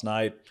him last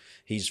night.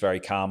 He's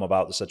very calm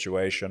about the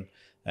situation.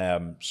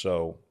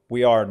 So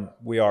we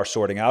are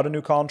sorting out a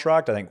new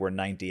contract. I think we're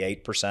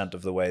 98%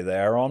 of the way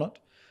there on it.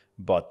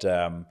 But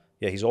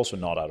yeah, he's also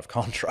not out of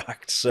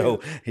contract. So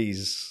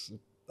he's,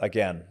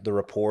 again, the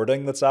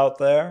reporting that's out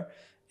there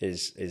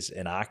is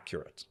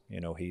inaccurate.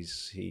 You know,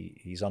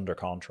 he's under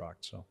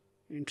contract. So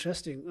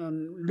interesting.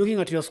 Looking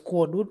at your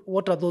squad,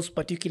 what are those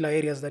particular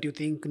areas that you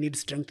think need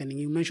strengthening?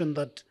 You mentioned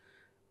that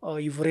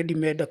you've already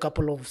made a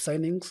couple of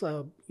signings.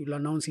 You'll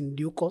announce in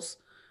due course.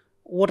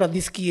 What are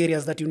these key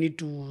areas that you need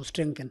to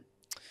strengthen?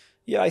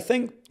 Yeah, I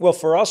think, well,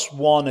 for us,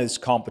 one is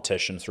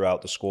competition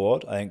throughout the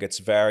squad. I think it's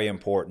very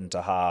important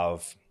to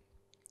have,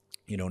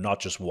 you know, not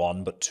just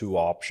one, but two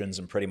options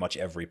in pretty much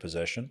every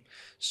position.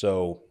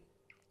 So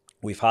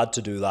we've had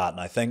to do that.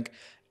 And I think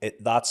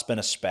that's been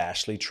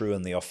especially true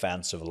in the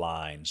offensive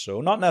line.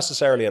 So not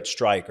necessarily at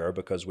striker,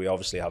 because we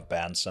obviously have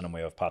Benson and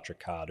we have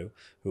Patrick Kadu,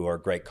 who are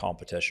great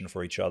competition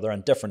for each other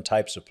and different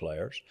types of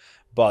players.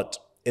 But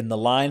in the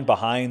line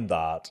behind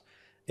that,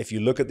 if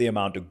you look at the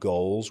amount of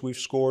goals we've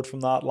scored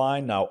from that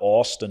line, now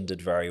Austin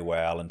did very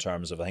well in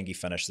terms of, I think he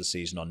finished the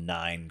season on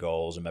 9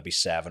 goals and maybe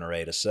 7 or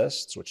 8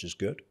 assists, which is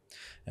good.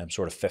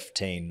 Sort of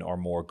 15 or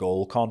more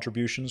goal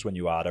contributions when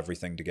you add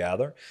everything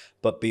together.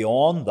 But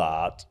beyond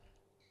that,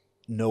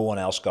 no one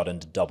else got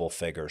into double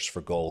figures for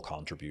goal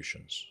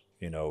contributions.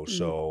 You know,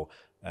 so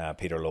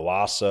Peter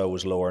Loasa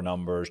was lower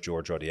numbers,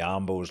 George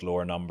Odiambo was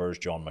lower numbers,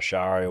 John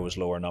Macharia was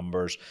lower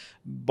numbers.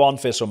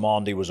 Boniface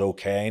Omondi was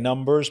okay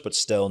numbers, but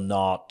still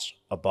not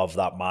above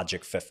that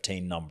magic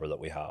 15 number that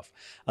we have.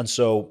 And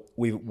so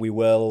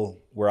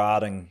we're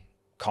adding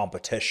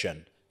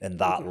competition in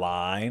that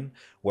line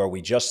where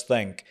we just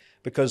think,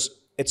 because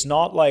it's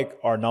not like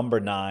our number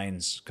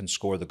 9s can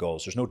score the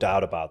goals. There's no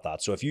doubt about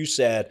that. So if you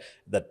said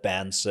that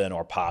Benson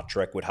or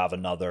Patrick would have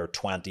another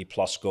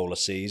 20-plus goal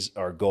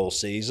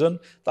season,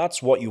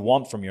 that's what you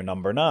want from your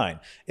number 9.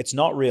 It's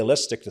not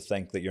realistic to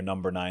think that your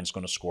number 9 is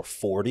going to score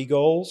 40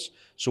 goals.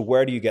 So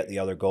where do you get the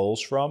other goals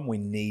from? We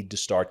need to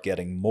start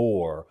getting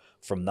more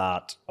from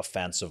that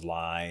offensive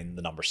line,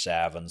 the number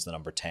 7s, the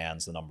number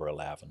 10s, the number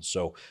 11s.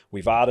 So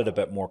we've added a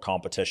bit more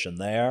competition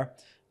there.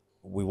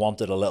 We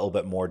wanted a little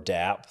bit more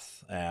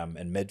depth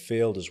in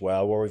midfield as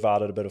well, where we've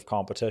added a bit of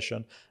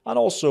competition. And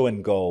also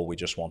in goal, we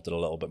just wanted a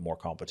little bit more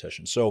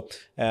competition. So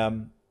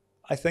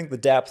I think the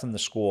depth in the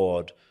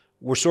squad,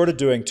 we're sort of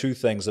doing two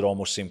things that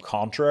almost seem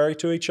contrary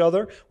to each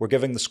other. We're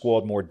giving the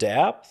squad more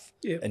depth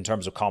in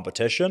terms of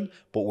competition,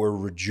 but we're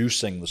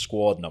reducing the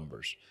squad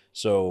numbers.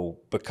 So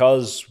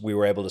because we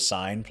were able to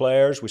sign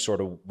players, we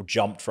sort of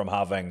jumped from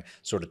having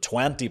sort of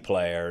 20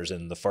 players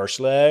in the first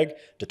leg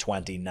to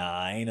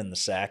 29 in the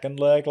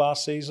second leg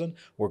last season.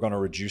 We're going to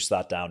reduce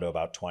that down to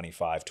about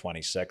 25,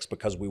 26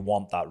 because we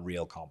want that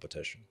real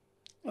competition.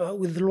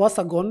 With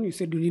Loasa gone, you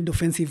said you need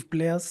offensive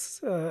players.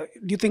 Do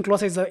you think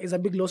Loasa is a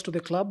big loss to the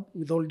club,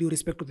 with all due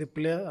respect to the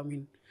player? I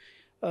mean,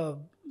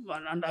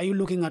 and are you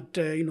looking at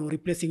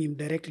replacing him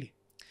directly?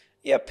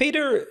 Yeah,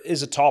 Peter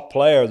is a top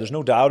player. There's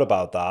no doubt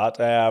about that.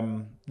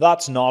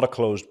 That's not a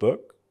closed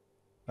book.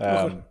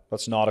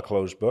 That's not a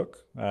closed book.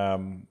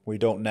 We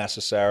don't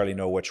necessarily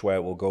know which way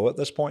it will go at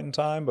this point in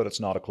time, but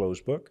it's not a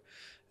closed book.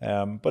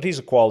 But he's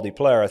a quality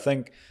player. I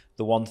think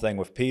the one thing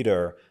with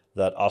Peter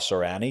that us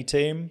or any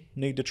team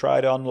need to try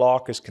to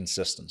unlock is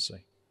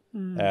consistency.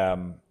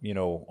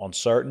 On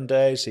certain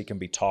days he can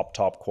be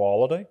top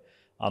quality,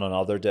 and on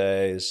other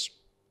days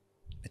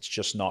it's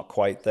just not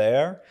quite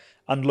there.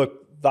 And look,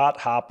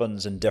 that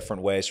happens in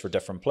different ways for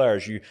different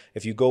players.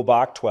 If you go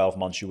back 12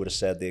 months, you would have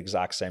said the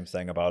exact same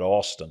thing about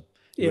Austin.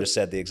 You would have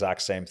said the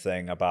exact same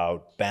thing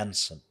about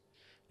Benson.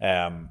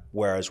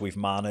 Whereas we've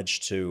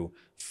managed to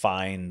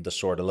find the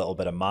sort of little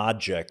bit of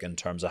magic in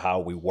terms of how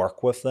we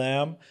work with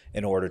them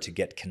in order to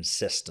get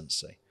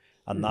consistency.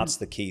 And that's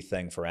the key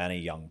thing for any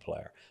young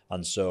player.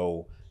 And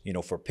so,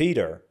 for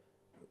Peter,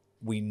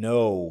 we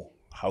know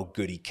how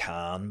good he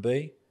can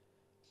be.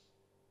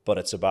 but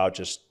it's about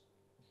just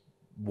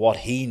what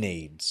he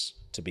needs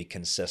to be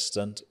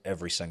consistent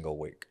every single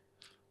week.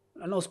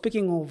 Now,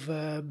 speaking of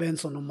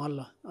Benson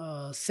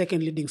Omala,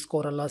 second leading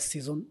scorer last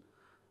season,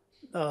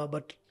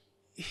 but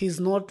he's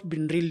not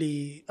been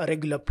really a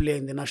regular player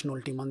in the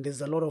national team, and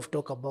there's a lot of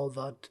talk about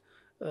that.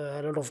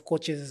 A lot of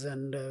coaches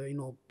and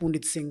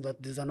pundits saying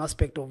that there's an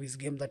aspect of his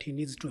game that he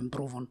needs to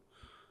improve on.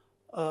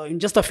 In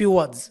just a few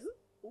words,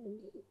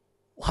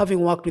 having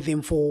worked with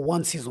him for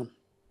one season,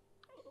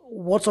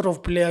 what sort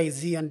of player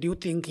is he, and do you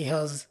think he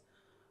has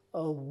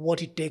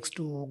what it takes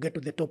to get to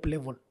the top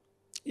level?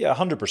 Yeah,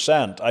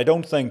 100%. I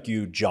don't think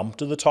you jump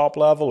to the top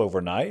level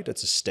overnight.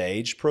 It's a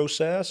staged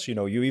process.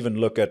 You even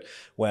look at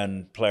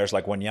when players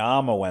like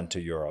Wanyama went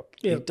to Europe.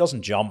 Yeah. He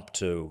doesn't jump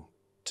to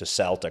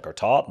Celtic or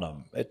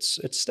Tottenham. It's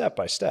step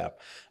by step.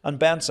 And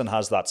Benson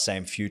has that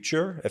same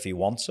future if he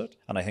wants it,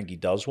 and I think he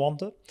does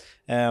want it.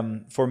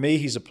 For me,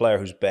 he's a player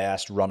who's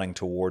best running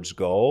towards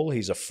goal.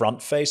 He's a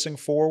front-facing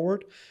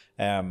forward.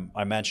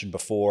 I mentioned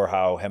before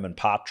how him and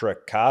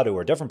Patrick Kadu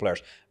are different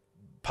players.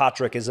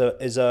 Patrick is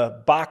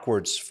a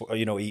backwards,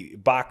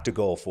 back to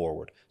goal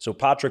forward. So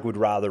Patrick would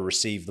rather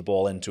receive the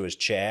ball into his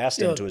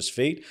chest, into his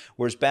feet,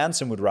 whereas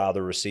Benson would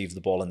rather receive the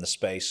ball in the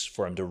space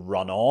for him to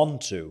run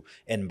onto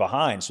in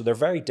behind. So they're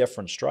very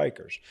different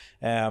strikers.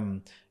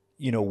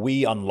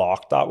 We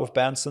unlocked that with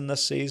Benson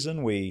this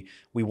season. We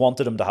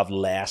wanted him to have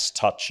less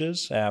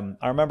touches.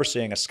 I remember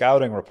seeing a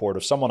scouting report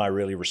of someone I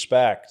really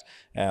respect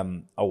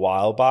a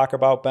while back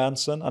about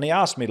Benson, and he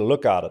asked me to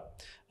look at it.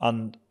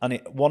 And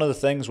one of the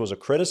things was a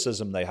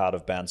criticism they had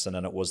of Benson,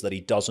 and it was that he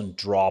doesn't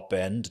drop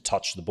in to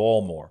touch the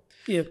ball more.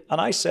 Yeah.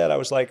 And I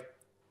was like,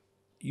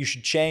 you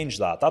should change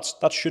that.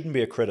 That shouldn't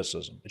be a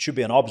criticism. It should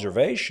be an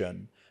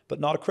observation,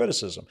 but not a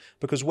criticism.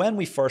 Because when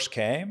we first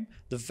came,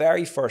 the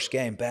very first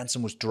game,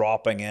 Benson was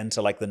dropping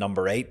into like the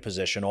number 8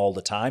 position all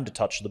the time to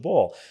touch the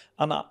ball.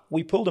 And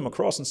we pulled him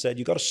across and said,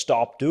 you got to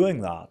stop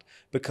doing that.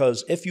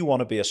 Because if you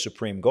want to be a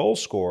supreme goal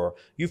scorer,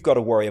 you've got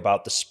to worry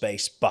about the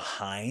space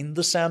behind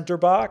the centre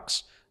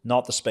backs,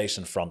 not the space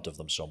in front of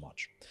them so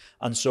much.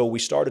 And so we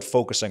started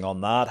focusing on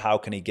that. How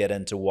can he get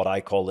into what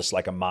I call this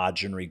like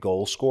imaginary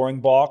goal scoring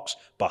box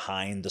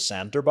behind the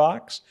centre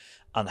backs?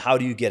 And how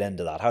do you get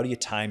into that? How do you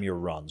time your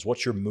runs?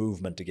 What's your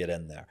movement to get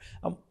in there?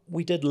 And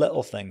we did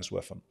little things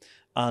with him.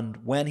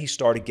 And when he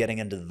started getting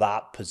into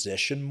that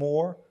position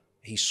more,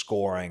 he's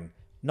scoring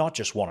not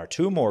just 1 or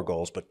 2 more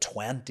goals, but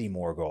 20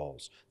 more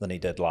goals than he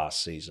did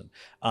last season.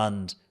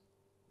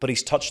 But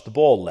he's touched the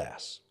ball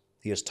less.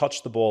 He has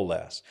touched the ball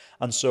less.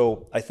 And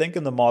so I think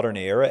in the modern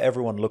era,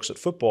 everyone looks at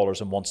footballers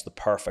and wants the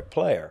perfect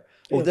player.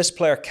 Oh, this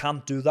player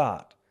can't do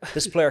that.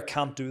 This player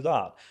can't do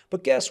that.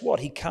 But guess what?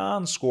 He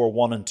can score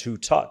 1 and 2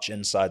 touch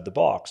inside the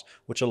box,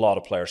 which a lot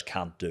of players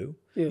can't do.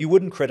 Yeah. You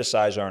wouldn't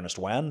criticize Ernest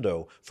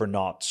Wendo for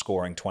not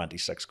scoring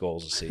 26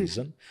 goals a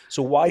season.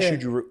 So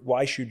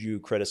why should you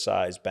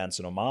criticize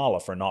Benson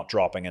Omala for not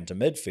dropping into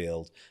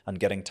midfield and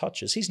getting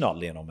touches? He's not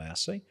Lionel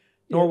Messi.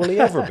 Nor will he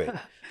ever be.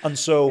 And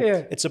so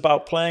it's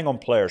about playing on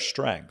players'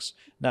 strengths.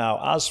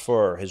 Now, as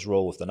for his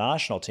role with the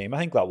national team, I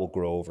think that will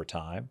grow over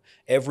time.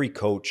 Every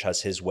coach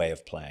has his way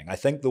of playing. I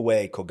think the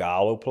way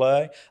Kogalo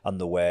play and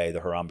the way the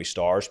Harambee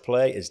Stars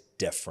play is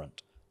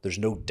different. There's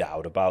no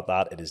doubt about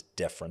that. It is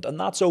different. And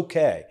that's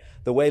okay.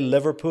 The way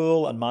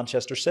Liverpool and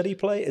Manchester City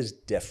play is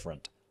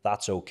different.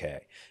 That's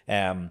okay.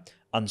 And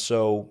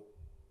so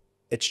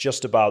it's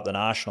just about the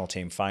national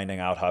team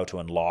finding out how to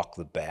unlock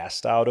the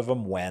best out of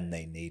him when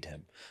they need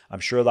him. I'm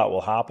sure that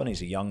will happen.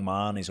 He's a young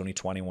man. He's only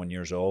 21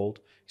 years old.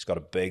 He's got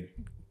a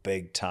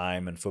big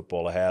time in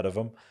football ahead of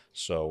him.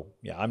 So,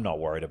 yeah, I'm not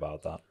worried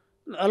about that.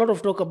 A lot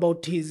of talk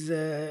about his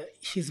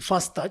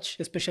first touch,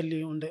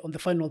 especially on the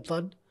final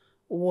third.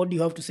 What do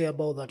you have to say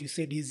about that? You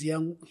said he's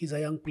young. He's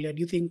a young player.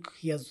 Do you think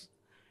he has...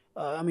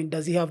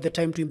 does he have the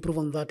time to improve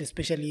on that,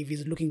 especially if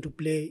he's looking to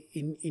play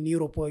in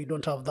Europe where you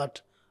don't have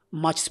that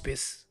much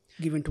space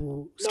given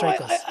to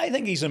strikers? No, I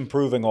think he's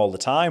improving all the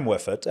time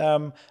with it.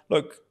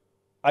 Look,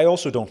 I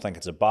also don't think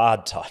it's a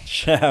bad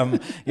touch.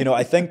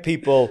 I think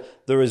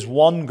there is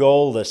one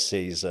goal this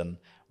season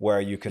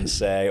where you can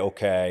say,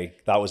 okay,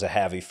 that was a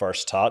heavy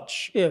first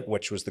touch,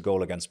 which was the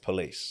goal against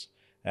Police,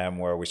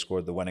 where we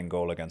scored the winning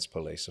goal against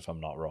Police, if I'm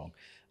not wrong.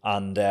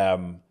 And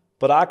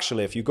but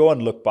actually, if you go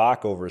and look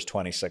back over his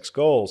 26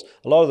 goals,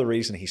 a lot of the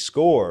reason he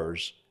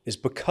scores is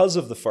because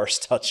of the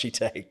first touch he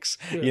takes.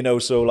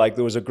 So like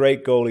there was a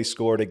great goal he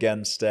scored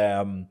against,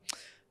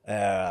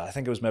 I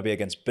think it was maybe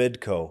against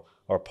Bidco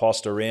or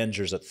Posta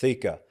Rangers at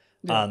Thika.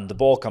 Yeah. And the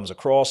ball comes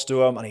across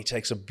to him and he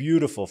takes a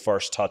beautiful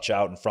first touch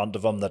out in front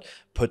of him that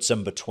puts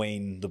him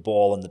between the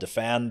ball and the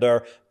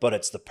defender. But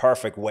it's the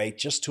perfect weight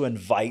just to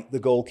invite the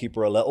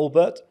goalkeeper a little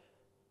bit,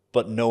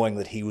 but knowing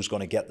that he was going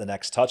to get the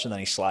next touch, and then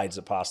he slides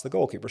it past the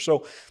goalkeeper.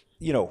 So,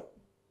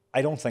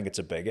 I don't think it's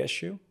a big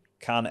issue.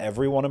 Can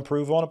everyone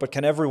improve on it? But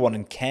can everyone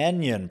in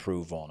Kenya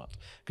improve on it?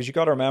 Because you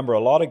got to remember, a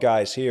lot of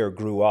guys here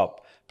grew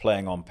up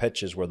playing on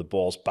pitches where the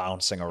ball's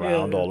bouncing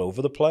around all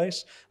over the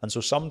place. And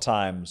so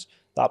sometimes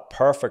that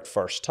perfect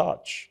first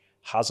touch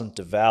hasn't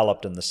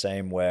developed in the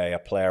same way a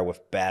player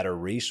with better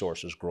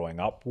resources growing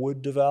up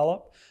would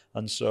develop.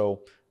 And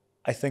so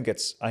I think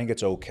it's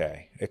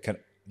okay.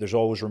 There's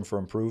always room for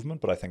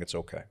improvement, but I think it's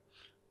okay.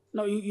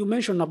 Now, you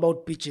mentioned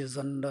about pitches,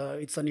 and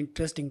it's an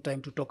interesting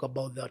time to talk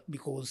about that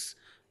because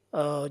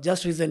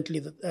just recently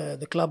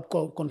the club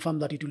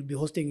confirmed that it will be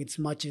hosting its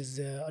matches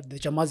at the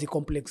Chamazi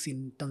complex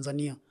in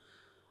Tanzania.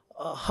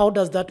 How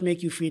does that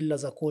make you feel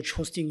as a coach,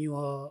 hosting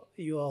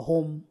your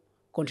home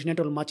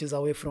continental matches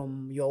away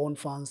from your own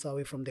fans,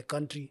 away from the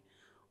country?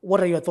 What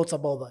are your thoughts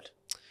about that?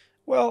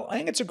 Well, I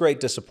think it's a great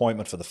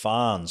disappointment for the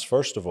fans,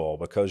 first of all,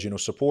 because,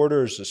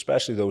 supporters,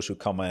 especially those who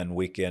come in,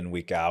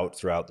 week out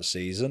throughout the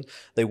season,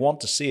 they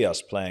want to see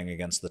us playing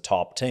against the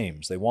top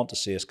teams. They want to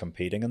see us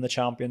competing in the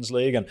Champions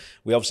League, and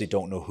we obviously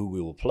don't know who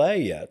we will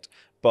play yet,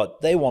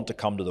 but they want to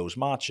come to those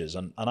matches.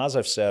 And as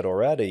I've said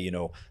already,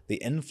 the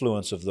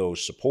influence of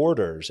those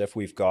supporters, if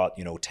we've got,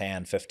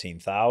 10,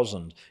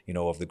 15,000,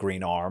 of the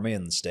Green Army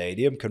in the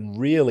stadium, can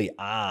really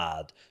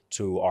add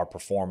to our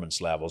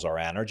performance levels, our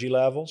energy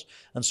levels.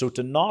 And so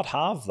to not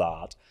have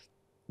that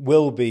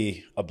will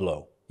be a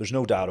blow. There's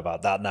no doubt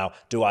about that. Now,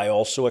 do I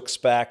also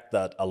expect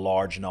that a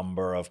large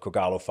number of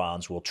Kogalo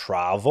fans will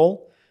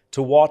travel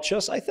to watch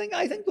us? I think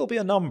there'll be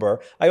a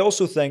number. I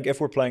also think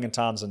if we're playing in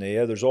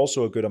Tanzania, there's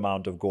also a good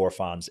amount of Gor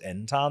fans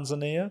in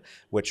Tanzania,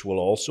 which will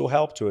also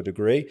help to a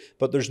degree.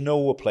 But there's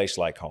no place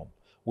like home.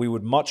 We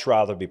would much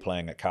rather be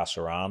playing at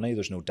Kasarani.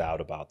 There's no doubt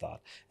about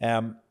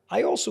that.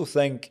 I also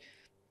think,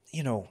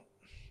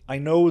 I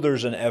know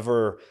there's an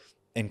ever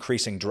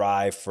increasing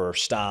drive for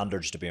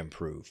standards to be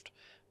improved.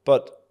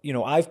 But,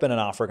 I've been in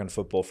African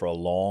football for a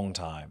long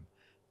time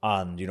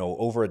and,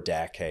 over a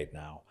decade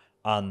now.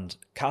 And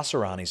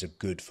Kasarani's a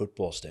good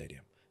football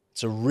stadium.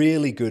 It's a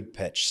really good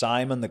pitch.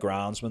 Simon, the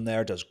groundsman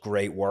there, does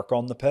great work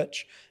on the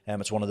pitch.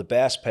 It's one of the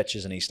best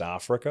pitches in East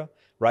Africa.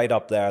 Right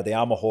up there, the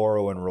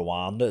Amahoro in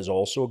Rwanda is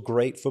also a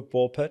great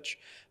football pitch.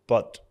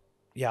 But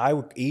yeah, I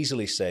would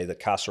easily say that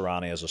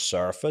Kasarani as a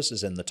surface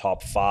is in the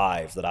top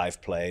 5 that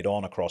I've played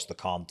on across the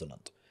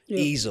continent. Yeah.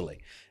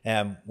 Easily.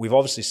 We've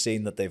obviously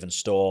seen that they've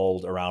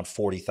installed around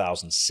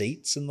 40,000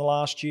 seats in the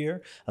last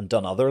year and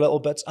done other little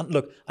bits. And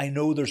look, I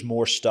know there's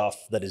more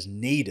stuff that is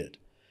needed.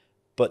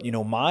 But,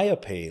 my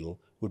appeal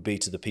would be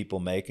to the people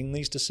making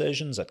these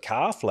decisions at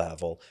CAF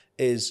level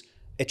is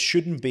it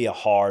shouldn't be a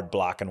hard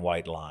black and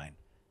white line.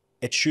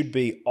 It should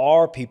be,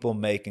 are people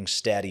making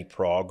steady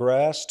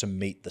progress to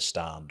meet the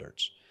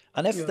standards?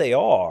 And if they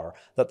are,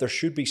 that there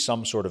should be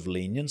some sort of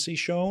leniency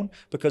shown.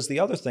 Because the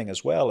other thing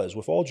as well is,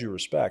 with all due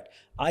respect,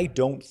 I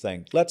don't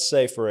think, let's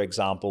say, for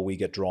example, we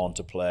get drawn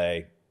to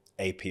play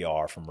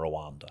APR from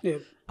Rwanda. Yeah.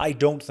 I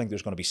don't think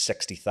there's going to be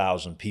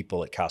 60,000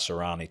 people at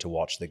Kasarani to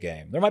watch the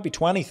game. There might be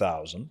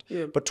 20,000,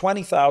 but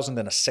 20,000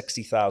 in a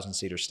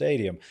 60,000-seater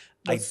stadium,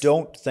 I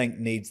don't think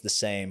needs the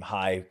same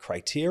high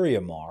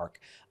criteria mark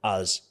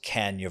as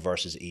Kenya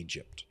versus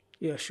Egypt.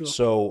 Yeah, sure.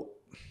 So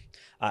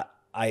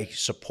I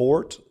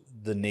support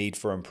the need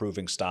for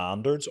improving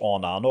standards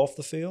on and off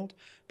the field.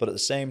 But at the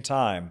same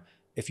time,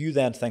 if you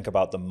then think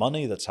about the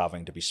money that's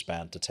having to be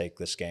spent to take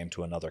this game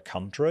to another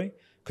country,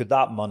 could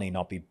that money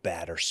not be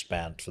better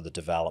spent for the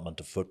development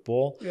of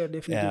football? Yeah,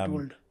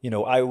 definitely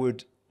it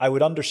would. I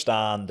would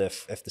understand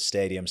if the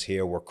stadiums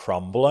here were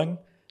crumbling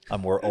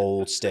and were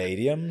old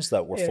stadiums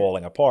that were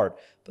falling apart.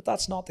 But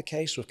that's not the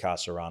case with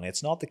Kasarani.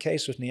 It's not the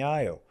case with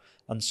Nyayo.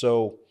 And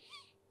so,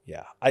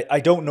 yeah, I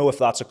don't know if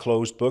that's a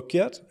closed book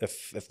yet.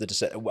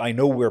 I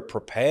know we're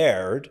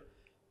prepared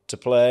to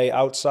play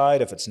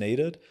outside if it's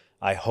needed.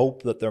 I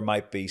hope that there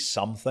might be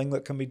something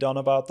that can be done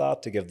about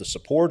that to give the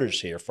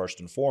supporters here, first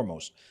and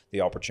foremost,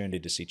 the opportunity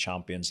to see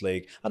Champions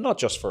League, and not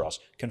just for us,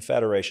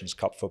 Confederations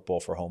Cup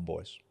football for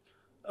homeboys.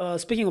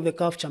 Speaking of the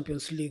CAF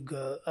Champions League,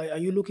 are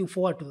you looking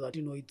forward to that?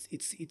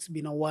 It's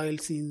been a while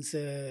since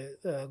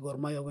Gor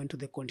Mahia went to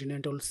the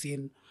continental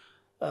scene.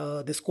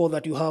 The score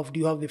that you have, do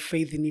you have the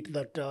faith in it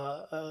that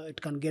it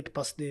can get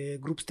past the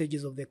group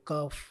stages of the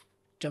CAF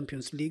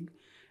Champions League?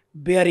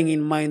 Bearing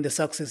in mind the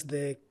success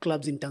the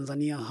clubs in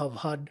Tanzania have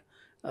had,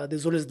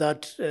 there's always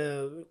that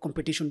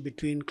competition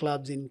between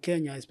clubs in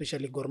Kenya,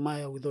 especially Gor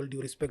Mahia, with all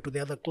due respect to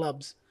the other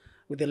clubs,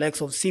 with the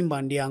likes of Simba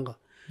and Yanga.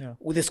 Yeah.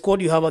 With the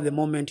squad you have at the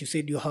moment, you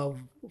said you have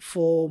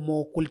 4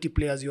 more quality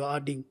players you are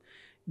adding.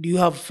 Do you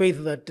have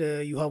faith that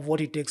you have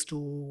what it takes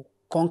to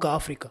conquer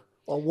Africa?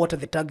 Or what are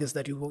the targets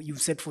that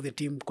you've set for the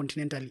team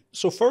continentally?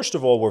 So first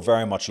of all, we're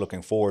very much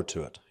looking forward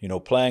to it.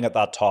 Playing at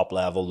that top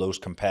level, those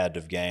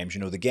competitive games.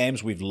 The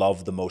games we've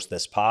loved the most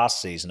this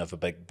past season have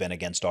been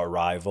against our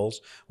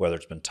rivals, whether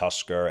it's been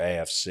Tusker,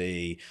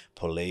 AFC,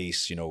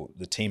 Police,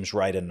 the teams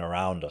right in and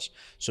around us.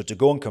 So to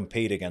go and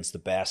compete against the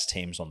best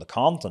teams on the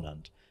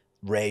continent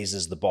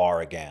raises the bar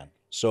again.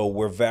 So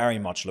we're very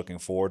much looking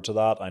forward to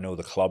that. I know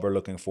the club are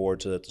looking forward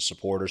to it, the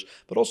supporters,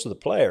 but also the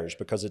players,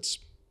 because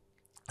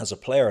as a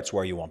player, it's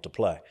where you want to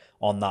play,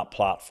 on that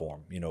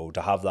platform,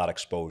 to have that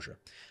exposure.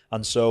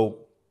 And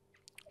so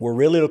we're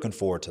really looking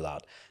forward to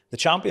that. The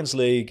Champions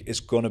League is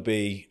going to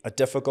be a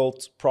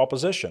difficult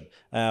proposition.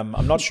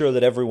 I'm not sure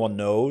that everyone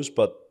knows,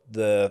 but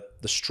the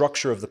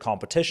structure of the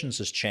competitions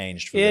has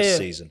changed for this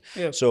season.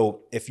 Yeah.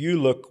 So if you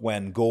look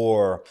when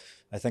Gor,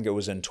 I think it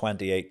was in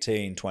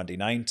 2018,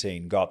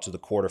 2019, got to the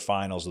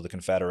quarterfinals of the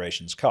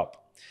Confederations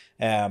Cup,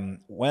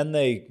 when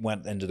they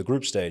went into the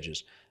group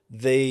stages,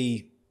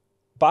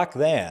 back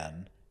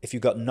then, if you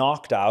got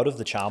knocked out of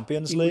the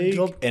Champions League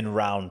in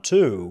round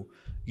 2,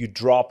 you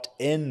dropped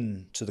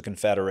into the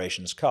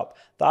Confederations Cup.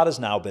 That has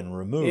now been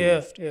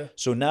removed. Yeah.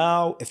 So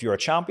now, if you're a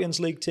Champions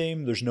League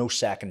team, there's no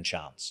second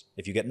chance.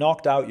 If you get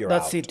knocked out, you're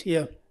out. That's it,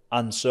 yeah.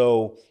 And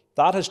so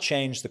that has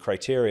changed the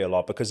criteria a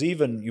lot, because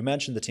even, you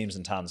mentioned the teams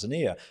in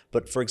Tanzania,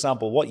 but for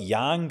example, what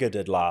Yanga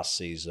did last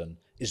season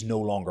is no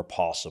longer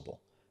possible,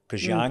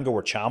 because Yanga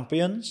were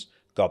champions,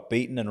 got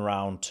beaten in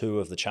round 2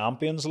 of the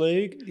Champions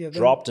League,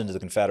 dropped into the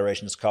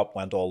Confederations Cup,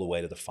 went all the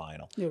way to the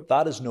final.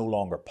 That is no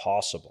longer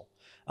possible.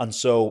 And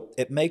so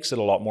it makes it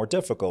a lot more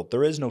difficult.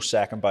 There is no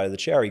second bite of the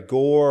cherry.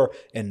 Gor,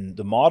 in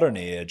the modern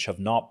age, have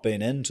not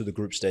been into the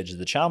group stages of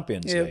the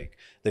Champions League.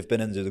 They've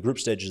been into the group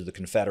stages of the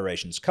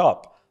Confederations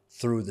Cup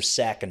through the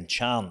second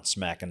chance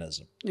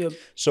mechanism.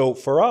 So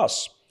for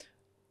us,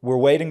 we're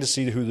waiting to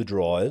see who the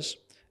draw is.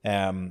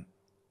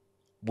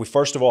 We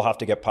first of all have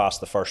to get past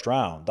the first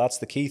round. That's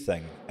the key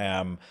thing.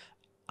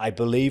 I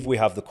believe we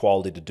have the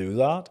quality to do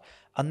that.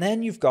 And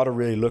then you've got to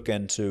really look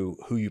into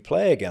who you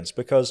play against,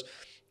 because,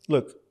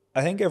 look,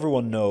 I think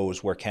everyone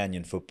knows where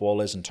Kenyan football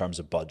is in terms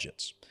of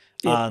budgets.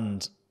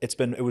 And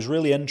it was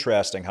really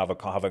interesting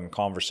having a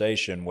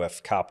conversation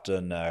with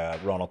Captain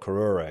Ronald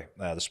Karure,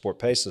 the Sport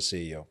Pesa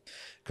CEO,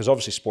 because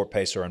obviously Sport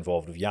Pesa are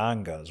involved with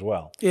Yanga as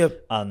well.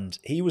 And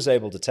he was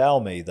able to tell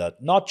me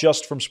that not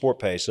just from Sport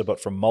Pesa,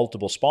 but from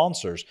multiple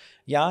sponsors,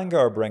 Yanga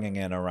are bringing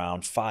in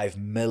around $5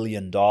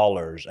 million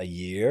a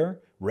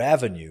year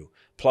revenue,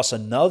 plus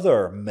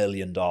another $1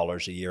 million a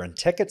year in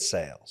ticket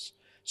sales.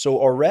 So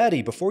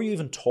already, before you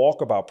even talk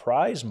about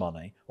prize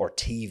money or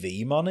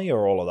TV money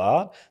or all of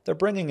that, they're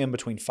bringing in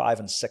between $5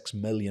 and $6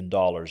 million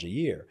a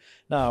year.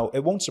 Now,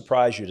 it won't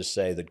surprise you to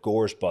say that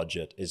Gor's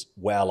budget is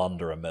well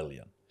under $1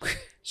 million.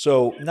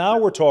 So now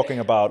we're talking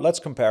about, let's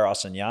compare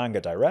us and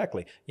Yanga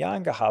directly.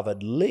 Yanga have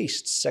at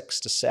least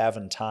 6 to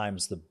 7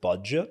 times the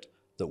budget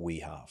that we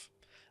have.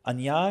 And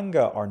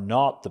Yanga are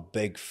not the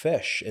big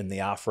fish in the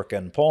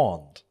African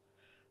pond.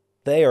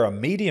 They are a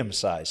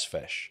medium-sized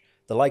fish.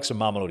 The likes of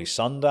Mamelodi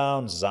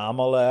Sundowns,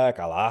 Zamalek,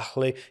 Al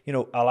Ahly.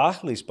 Al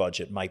Ahly's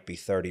budget might be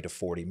 30 to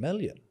 40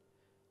 million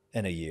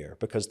in a year,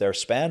 because they're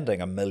spending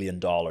 $1 million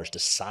to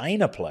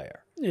sign a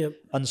player.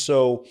 And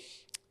so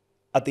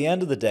at the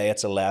end of the day,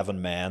 it's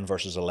 11 men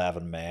versus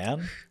 11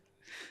 men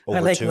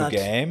over 2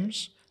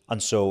 games.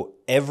 And so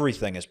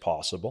everything is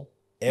possible.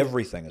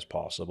 Everything is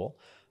possible.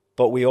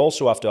 But we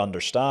also have to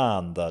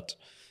understand that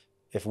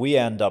if we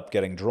end up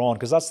getting drawn,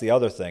 because that's the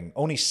other thing,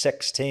 only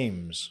 6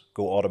 teams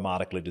go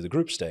automatically to the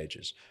group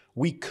stages.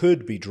 We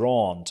could be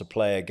drawn to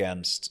play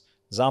against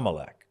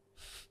Zamalek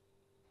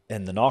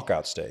in the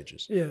knockout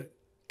stages.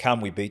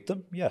 Can we beat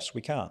them? Yes,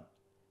 we can.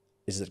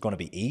 Is it going to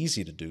be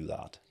easy to do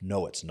that?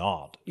 No, it's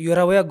not. You're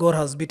aware Gor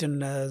has beaten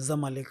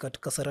Zamalek at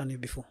Kasarani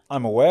before?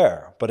 I'm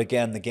aware. But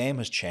again, the game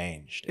has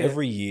changed.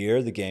 Every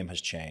year, the game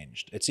has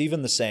changed. It's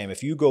even the same.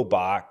 If you go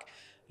back,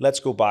 let's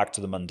go back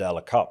to the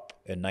Mandela Cup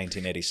in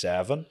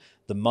 1987.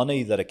 The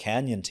money that a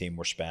Kenyan team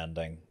were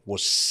spending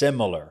was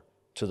similar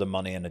to the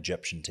money an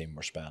Egyptian team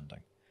were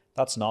spending.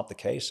 That's not the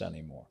case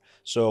anymore.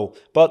 So,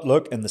 but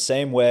look, in the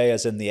same way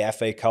as in the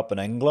FA Cup in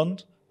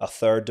England, a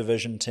 3rd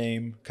division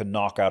team can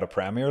knock out a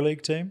Premier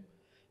League team,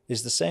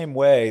 is the same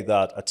way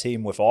that a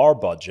team with our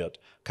budget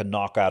can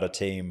knock out a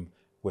team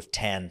with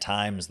 10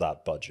 times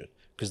that budget,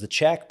 because the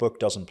checkbook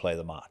doesn't play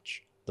the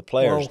match. The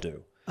players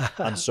do.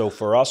 And so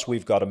for us,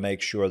 we've got to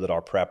make sure that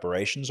our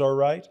preparations are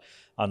right.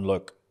 And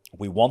look,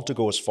 we want to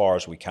go as far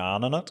as we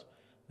can in it.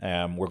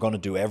 We're going to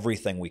do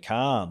everything we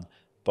can,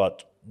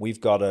 but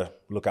we've got to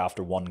look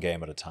after one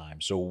game at a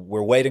time. So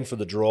we're waiting for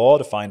the draw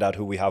to find out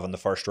who we have in the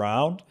first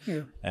round,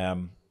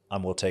 and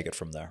we'll take it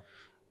from there.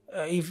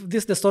 If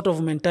this is the sort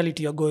of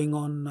mentality you're going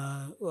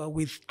on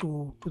with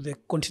to the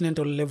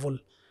continental level,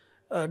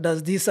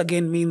 does this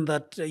again mean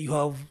that you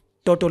have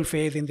total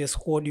faith in the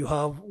squad you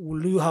have?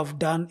 Will you have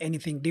done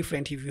anything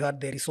different if you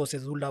had the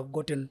resources? Would have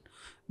gotten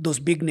those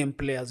big name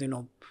players?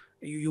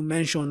 You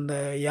mentioned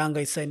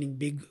Yanga is signing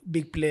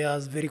big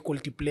players, very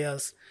quality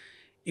players.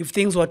 If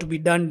things were to be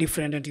done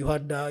different and you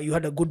had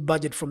a good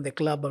budget from the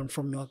club and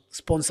from your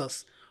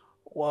sponsors,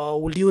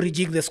 would you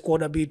rejig the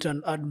squad a bit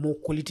and add more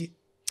quality?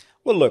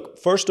 Well, look,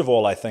 first of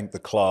all, I think the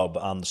club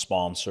and the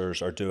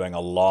sponsors are doing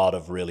a lot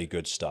of really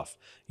good stuff.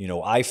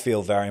 I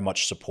feel very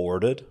much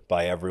supported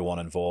by everyone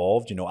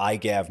involved. I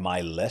gave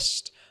my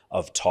list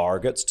of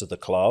targets to the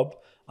club,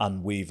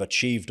 and we've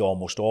achieved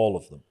almost all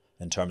of them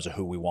in terms of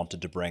who we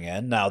wanted to bring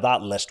in. Now,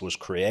 that list was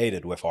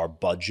created with our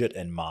budget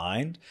in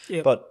mind,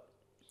 but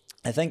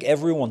I think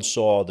everyone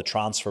saw the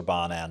transfer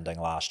ban ending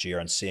last year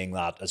and seeing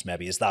that as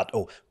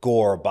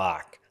Gor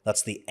back.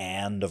 That's the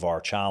end of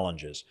our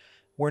challenges.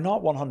 We're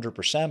not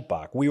 100%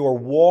 back. We were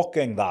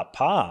walking that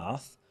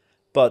path,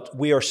 but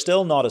we are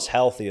still not as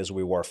healthy as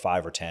we were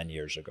 5 or 10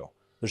 years ago.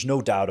 There's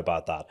no doubt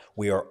about that.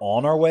 We are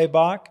on our way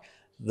back.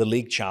 The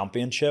league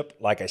championship,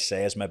 like I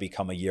say, has maybe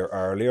come a year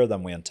earlier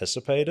than we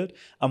anticipated,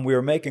 and we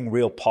are making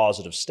real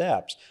positive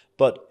steps.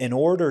 But in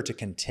order to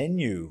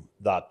continue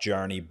that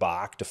journey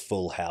back to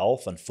full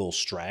health and full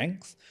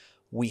strength,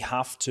 we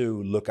have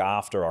to look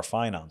after our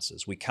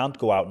finances. We can't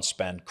go out and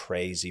spend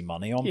crazy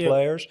money on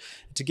players.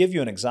 To give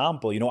you an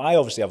example, I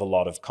obviously have a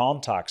lot of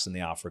contacts in the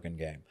African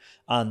game.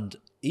 And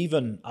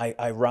even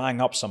I rang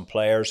up some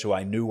players who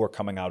I knew were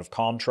coming out of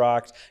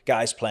contract,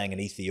 guys playing in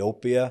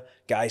Ethiopia,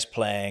 guys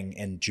playing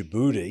in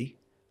Djibouti,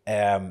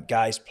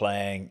 guys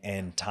playing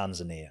in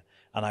Tanzania.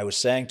 And I was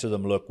saying to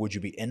them, look, would you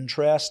be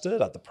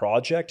interested at the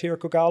project here at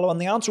Kogalo?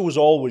 And the answer was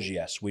always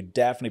yes. We'd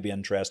definitely be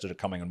interested in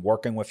coming and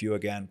working with you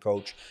again,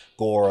 Coach.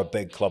 Gor, a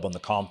big club on the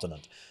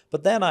continent.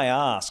 But then I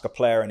ask a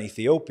player in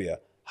Ethiopia,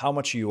 how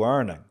much are you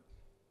earning?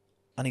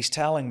 And he's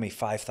telling me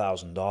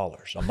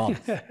 $5,000 a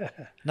month.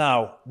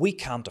 Now, we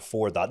can't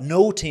afford that.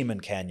 No team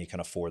in Kenya can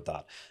afford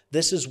that.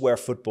 This is where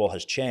football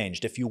has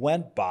changed. If you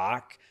went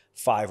back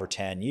 5 or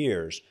 10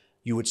 years,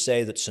 you would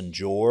say that St.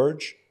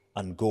 George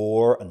and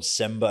Gor and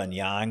Simba and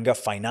Yanga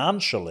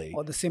financially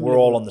we're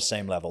all on the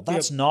same level.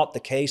 That's not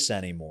the case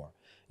anymore.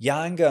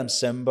 Yanga and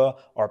Simba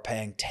are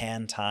paying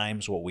 10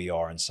 times what we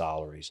are in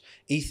salaries.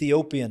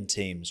 Ethiopian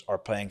teams are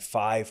paying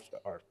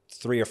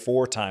 3 or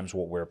 4 times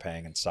what we're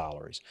paying in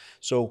salaries.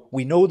 So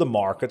we know the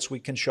markets we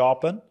can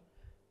shop in,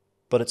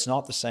 but it's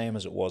not the same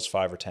as it was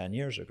 5 or 10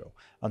 years ago.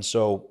 And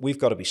so we've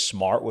got to be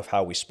smart with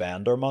how we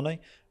spend our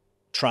money,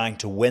 trying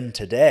to win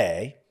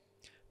today,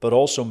 but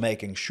also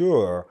making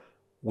sure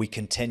we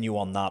continue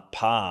on that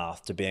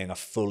path to being a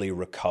fully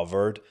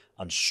recovered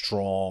and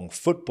strong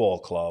football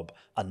club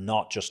and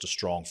not just a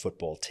strong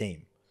football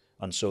team.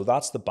 And so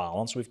that's the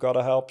balance we've got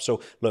to help.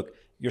 So look,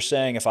 you're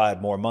saying if I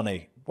had more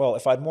money, well,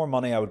 if I had more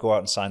money, I would go out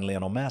and sign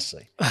Lionel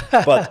Messi.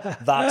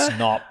 But that's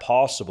not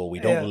possible. We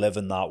don't live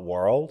in that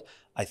world.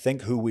 I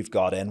think who we've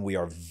got in, we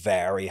are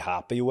very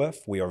happy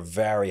with. We are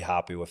very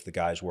happy with the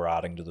guys we're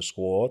adding to the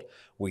squad.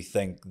 We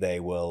think they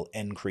will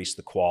increase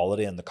the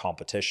quality and the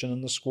competition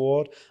in the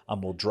squad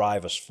and will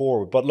drive us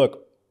forward. But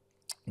look,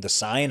 the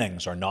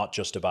signings are not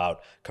just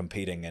about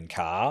competing in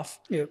CAF.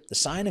 The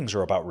signings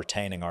are about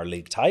retaining our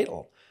league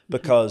title.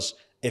 Because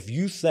if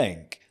you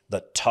think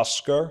that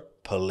Tusker,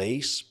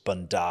 Police,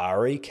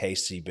 Bandari,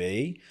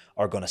 KCB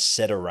are going to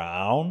sit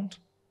around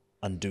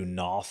and do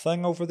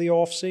nothing over the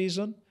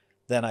off-season,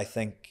 then I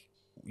think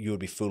you would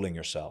be fooling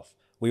yourself.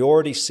 We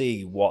already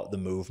see what the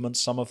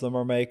movements some of them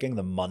are making,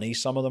 the money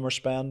some of them are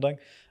spending,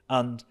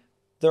 and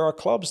there are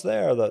clubs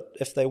there that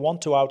if they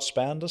want to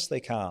outspend us, they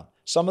can.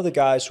 Some of the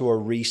guys who are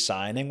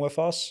re-signing with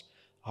us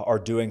are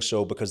doing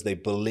so because they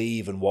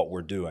believe in what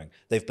we're doing.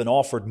 They've been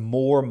offered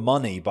more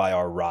money by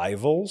our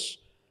rivals,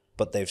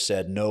 but they've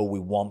said, no, we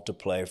want to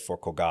play for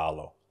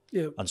Kogalo.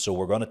 And so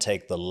we're going to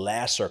take the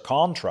lesser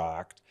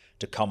contract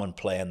to come and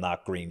play in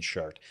that green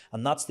shirt.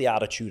 And that's the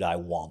attitude I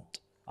want.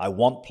 I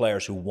want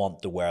players who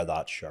want to wear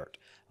that shirt.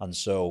 And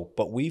so,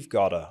 but we've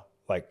got to,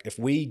 like, if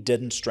we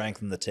didn't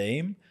strengthen the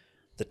team,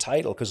 the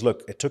title, because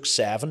look, it took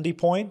 70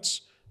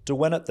 points to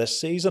win it this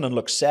season. And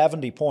look,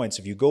 70 points,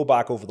 if you go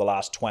back over the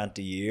last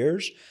 20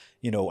 years,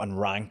 and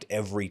ranked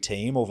every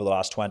team over the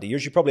last 20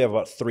 years, you probably have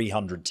about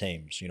 300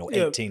 teams,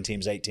 18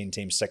 teams, 18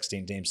 teams,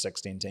 16 teams,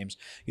 16 teams.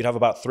 You'd have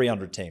about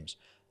 300 teams.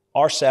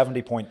 Our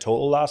 70-point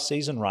total last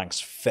season ranks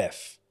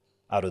 5th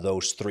out of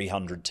those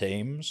 300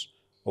 teams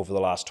over the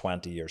last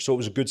 20 years. So it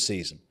was a good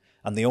season.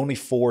 And the only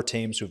 4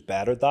 teams who've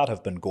bettered that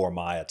have been Gor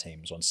Mahia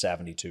teams on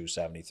 72,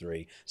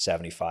 73,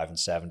 75, and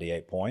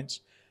 78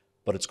 points.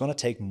 But it's going to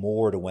take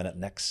more to win it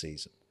next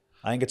season.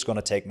 I think it's going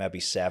to take maybe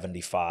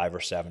 75 or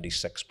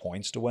 76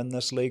 points to win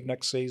this league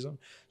next season.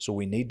 So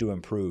we need to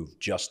improve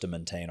just to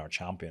maintain our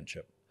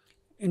championship.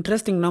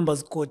 Interesting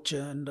numbers, Coach,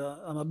 and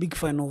I'm a big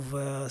fan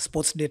of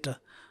sports data.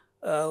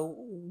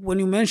 When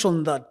you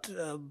mentioned that,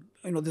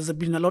 there's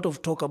been a lot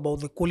of talk about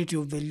the quality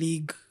of the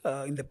league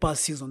in the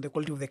past season, the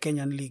quality of the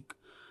Kenyan league.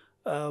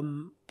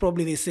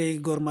 Probably they say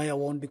Gor Mahia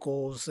won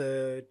because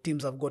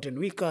teams have gotten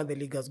weaker, the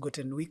league has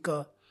gotten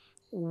weaker.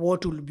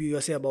 What will be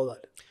your say about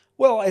that?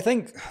 Well, I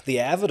think the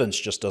evidence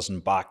just doesn't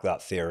back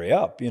that theory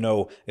up.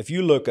 If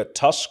you look at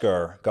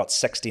Tusker got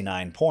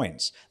 69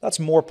 points, that's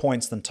more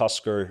points than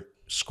Tusker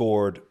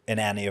scored in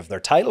any of their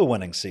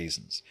title-winning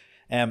seasons.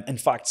 In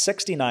fact,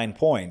 69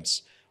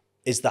 points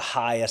is the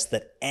highest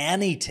that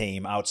any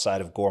team outside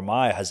of Gor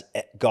Mahia has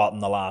got in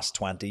the last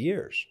 20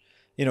 years.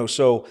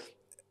 So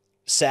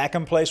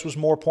second place was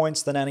more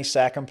points than any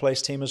second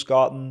place team has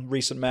got in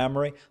recent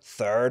memory.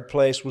 Third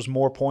place was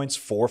more points.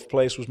 Fourth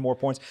place was more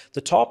points. The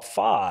top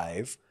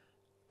 5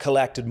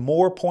 collected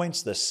more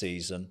points this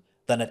season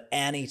than at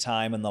any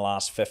time in the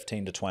last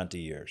 15 to 20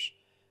 years.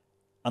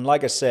 And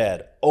like I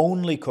said,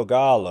 only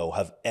Kogalo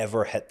have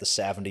ever hit the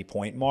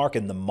 70-point mark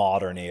in the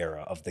modern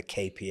era of the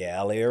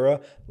KPL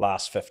era,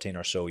 last 15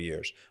 or so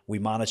years. We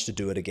managed to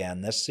do it again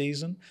this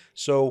season.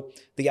 So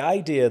the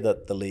idea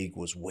that the league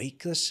was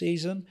weak this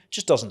season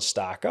just doesn't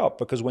stack up,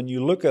 because when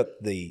you look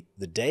at the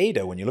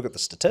data, when you look at the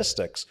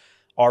statistics,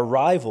 Our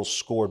rivals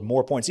scored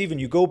more points. Even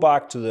you go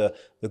back to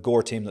the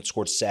Gor team that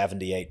scored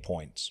 78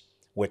 points,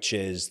 which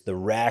is the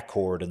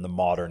record in the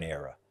modern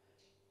era.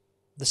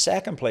 The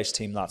second place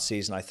team that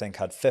season, I think,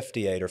 had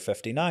 58 or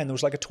 59. There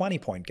was like a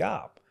 20-point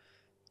gap.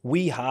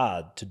 We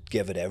had to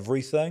give it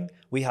everything.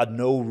 We had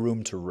no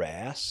room to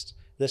rest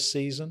this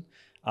season,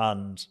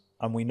 and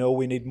we know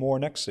we need more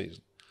next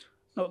season.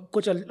 Now,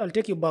 Coach, I'll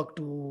take you back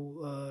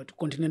to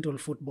continental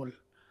football.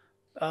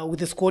 With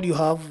the squad you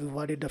have, you've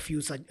added a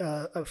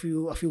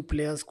few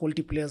players,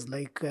 quality players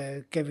like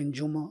Kevin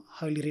Juma,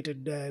 highly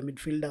rated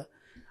midfielder,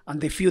 and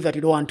the few that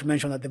you don't want to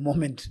mention at the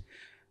moment.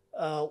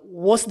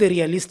 What's the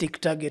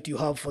realistic target you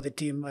have for the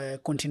team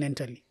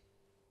continentally?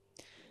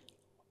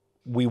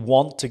 We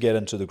want to get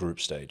into the group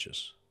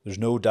stages. There's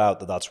no doubt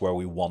that that's where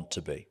we want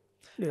to be.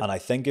 Yeah. And I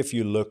think if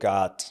you look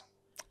at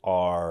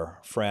our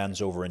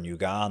friends over in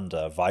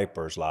Uganda,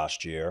 Vipers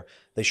last year,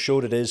 they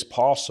showed it is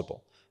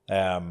possible.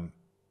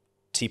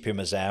 TP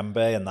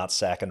Mazembe in that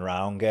second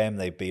round game,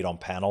 they beat on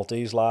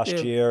penalties last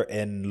year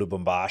in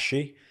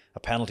Lubumbashi. A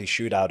penalty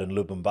shootout in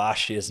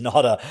Lubumbashi is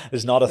not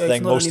a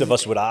thing most of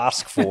us would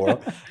ask for.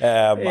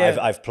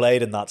 I've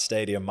played in that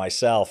stadium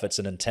myself. It's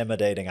an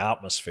intimidating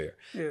atmosphere.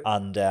 Yeah.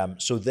 And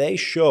so they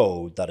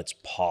showed that it's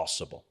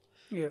possible.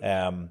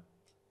 Yeah.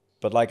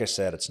 But like I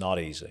said, it's not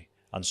easy.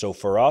 And so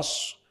for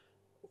us,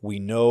 we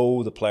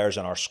know the players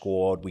in our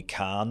squad, we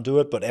can do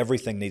it, but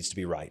everything needs to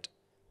be right.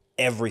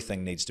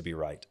 Everything needs to be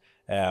right.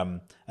 I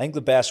think the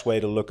best way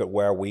to look at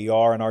where we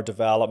are in our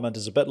development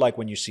is a bit like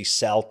when you see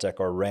Celtic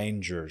or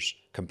Rangers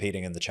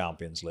competing in the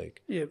Champions League.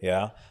 Yep.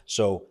 Yeah.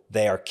 So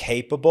they are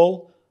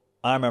capable.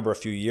 I remember a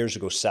few years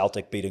ago,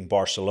 Celtic beating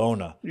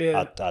Barcelona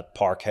at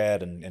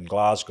Parkhead in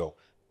Glasgow.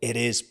 It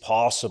is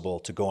possible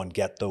to go and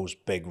get those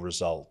big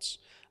results.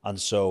 And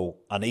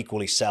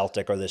equally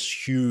Celtic are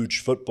this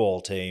huge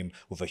football team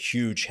with a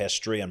huge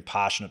history and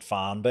passionate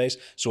fan base.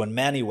 So in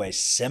many ways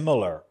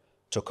similar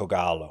to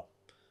Kogalo.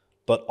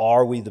 But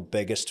are we the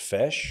biggest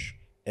fish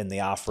in the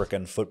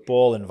African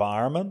football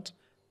environment?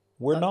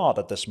 We're not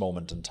at this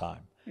moment in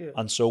time. Yeah.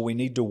 And so we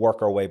need to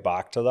work our way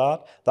back to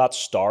that. That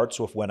starts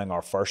with winning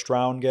our first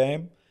round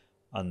game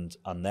and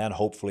then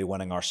hopefully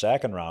winning our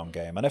second round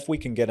game. And if we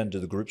can get into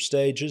the group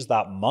stages,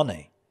 that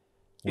money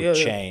would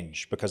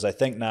change. Because I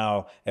think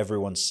now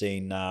everyone's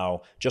seen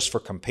now, just for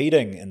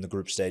competing in the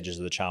group stages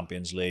of the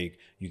Champions League,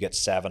 you get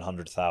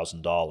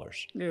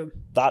 $700,000. Yeah.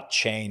 That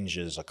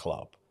changes a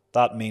club.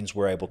 That means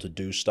we're able to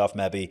do stuff,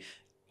 maybe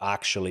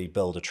actually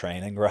build a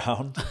training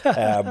ground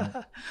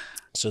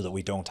so that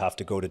we don't have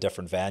to go to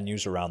different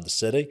venues around the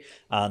city.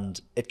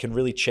 And it can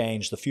really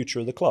change the future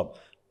of the club.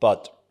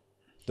 But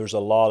there's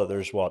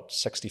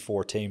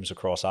 64 teams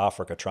across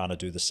Africa trying to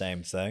do the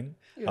same thing.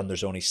 Yeah. And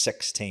there's only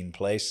 16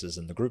 places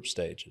in the group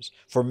stages.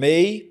 For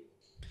me,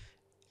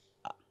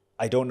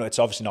 I don't know, it's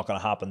obviously not going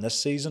to happen this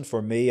season.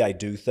 For me, I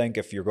do think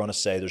if you're going to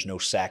say there's no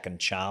second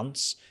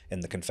chance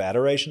in the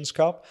Confederations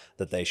Cup,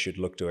 that they should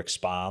look to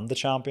expand the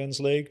Champions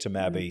League to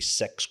maybe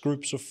 6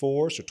 groups of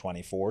 4, so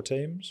 24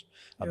 teams,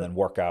 and then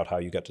work out how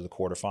you get to the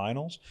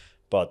quarterfinals.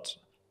 But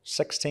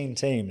 16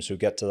 teams who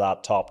get to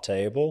that top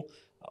table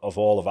of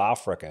all of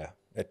Africa,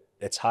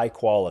 it's high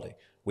quality.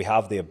 We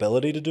have the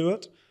ability to do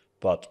it,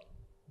 but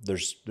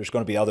there's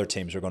going to be other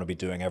teams who are going to be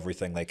doing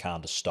everything they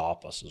can to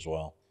stop us as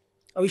well.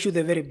 I wish you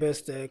the very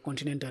best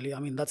continentally. I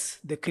mean, that's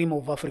the cream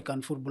of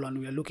African football, and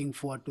we are looking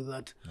forward to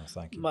that. Oh,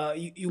 thank you. But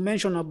you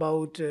mentioned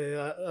about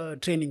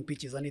training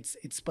pitches, and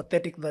it's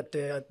pathetic that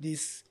at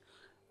this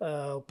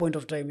point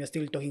of time, we are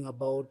still talking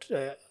about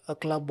a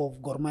club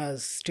of Gor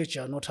Mahia's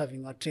stature not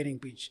having a training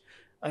pitch.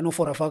 I know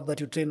for a fact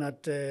that you train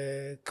at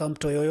Camp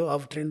Toyoyo.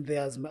 I've trained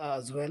there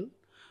as well.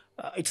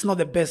 It's not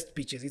the best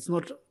pitches. It's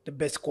not the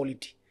best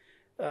quality.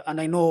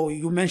 And I know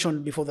you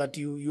mentioned before that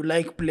you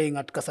like playing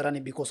at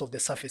Kasarani because of the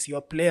surface.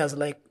 Your players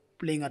like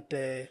playing at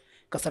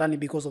Kasarani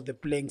because of the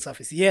playing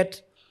surface.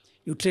 Yet,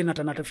 you train at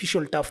an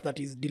artificial turf that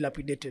is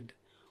dilapidated.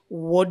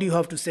 What do you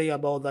have to say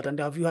about that? And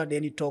have you had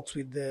any talks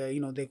with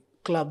the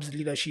club's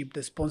leadership,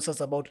 the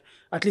sponsors, about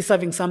at least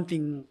having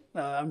something,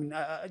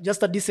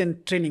 just a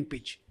decent training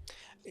pitch?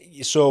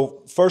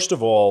 So, first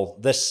of all,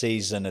 this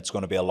season it's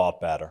going to be a lot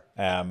better.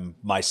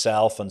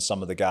 Myself and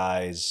some of the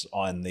guys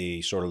on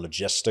the sort of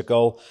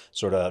logistical,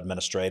 sort of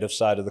administrative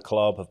side of the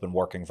club have been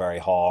working very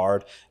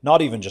hard,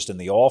 not even just in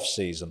the off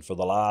season, for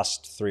the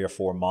last 3 or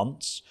 4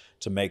 months,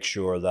 to make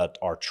sure that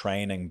our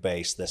training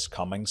base this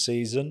coming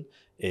season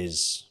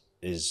is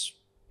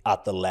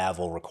at the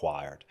level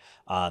required.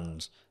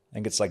 And I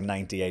think it's like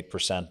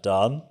 98%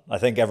 done. I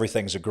think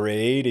everything's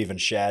agreed, even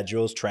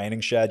schedules,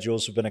 training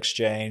schedules have been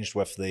exchanged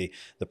with the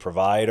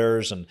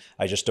providers, and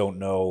I just don't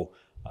know.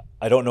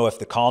 I don't know if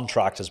the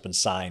contract has been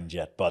signed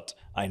yet, but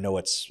I know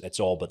it's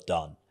all but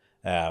done.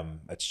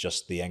 It's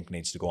just the ink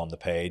needs to go on the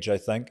page, I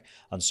think.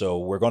 And so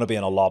we're going to be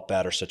in a lot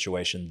better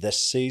situation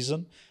this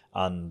season.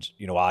 And,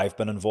 I've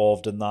been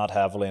involved in that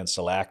heavily in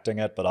selecting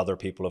it, but other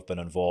people have been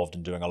involved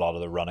in doing a lot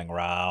of the running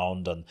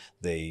around and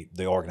the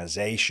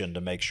organization to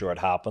make sure it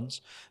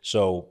happens.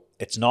 So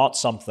it's not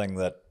something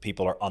that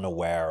people are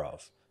unaware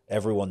of.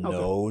 Everyone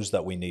knows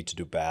that we need to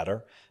do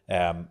better.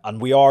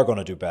 And we are going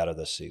to do better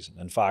this season.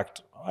 In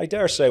fact, I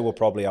dare say we'll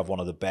probably have one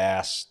of the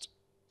best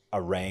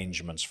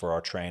arrangements for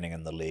our training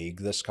in the league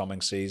this coming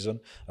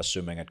season,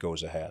 assuming it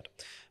goes ahead.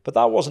 But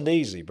that wasn't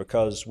easy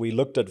because we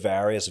looked at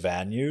various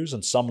venues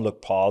and some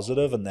looked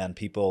positive and then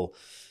people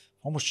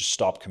almost just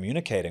stopped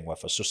communicating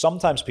with us. So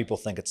sometimes people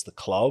think it's the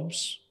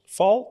club's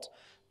fault.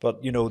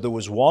 But, you know, there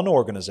was one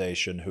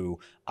organization who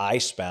I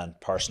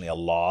spent personally a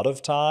lot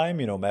of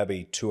time, you know,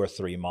 maybe 2 or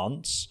 3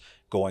 months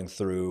going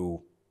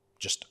through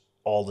just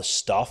all the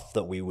stuff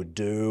that we would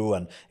do.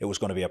 And it was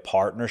going to be a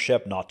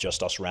partnership, not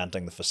just us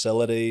renting the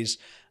facilities.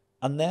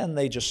 And then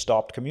they just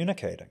stopped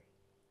communicating.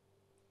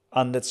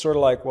 And it's sort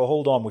of like, well,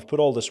 hold on, we've put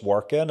all this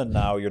work in and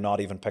now you're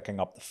not even picking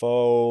up the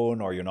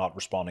phone or you're not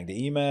responding to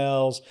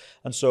emails.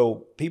 And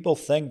so people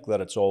think that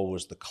it's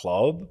always the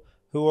club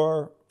who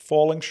are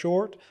falling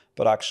short.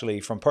 But actually,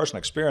 from personal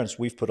experience,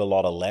 we've put a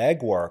lot of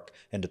legwork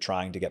into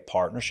trying to get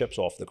partnerships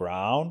off the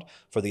ground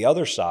for the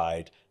other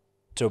side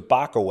to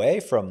back away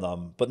from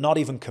them, but not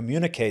even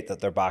communicate that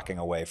they're backing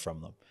away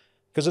from them.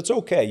 Because it's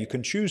okay, you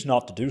can choose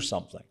not to do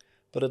something,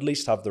 but at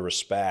least have the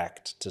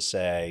respect to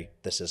say,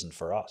 this isn't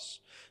for us.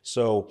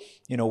 So,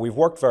 you know, we've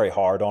worked very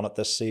hard on it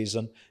this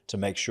season to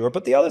make sure.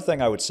 But the other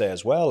thing I would say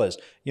as well is,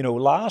 you know,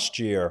 last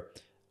year,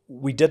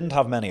 we didn't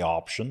have many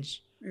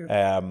options.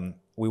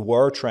 We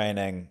were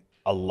training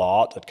a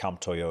lot at Camp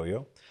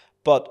Toyoyo,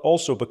 but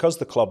also because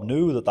the club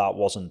knew that that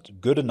wasn't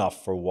good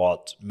enough for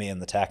what me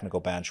and the technical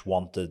bench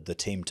wanted the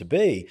team to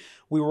be,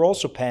 we were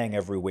also paying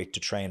every week to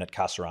train at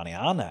Kasarani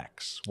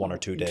Annex 1 or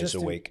 2 days a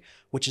week,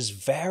 which is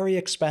very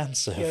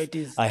expensive, it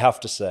is. I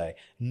have to say.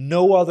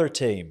 No other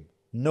team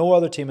in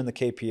the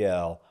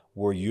KPL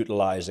were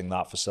utilizing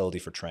that facility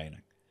for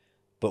training.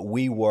 But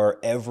we were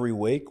every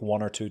week,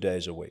 1 or 2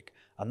 days a week.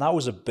 And that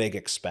was a big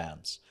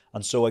expense.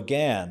 And so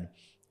again,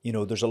 you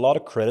know, there's a lot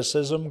of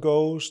criticism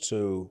goes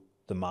to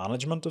the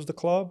management of the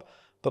club,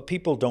 but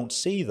people don't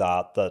see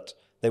that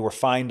they were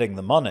finding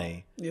the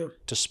money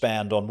to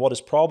spend on what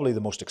is probably the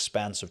most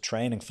expensive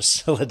training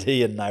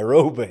facility in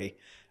Nairobi,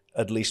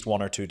 at least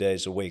 1 or 2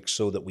 days a week,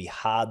 so that we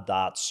had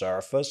that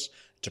surface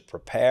to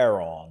prepare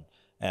on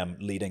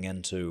leading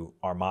into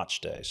our match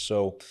days.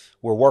 So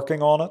we're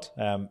working on it.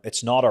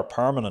 It's not our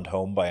permanent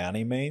home by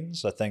any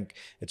means. I think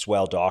it's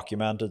well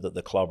documented that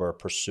the club are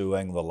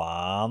pursuing the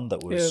land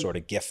that was sort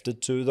of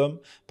gifted to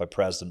them by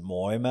President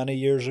Moy many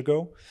years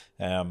ago.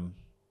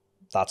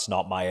 That's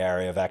not my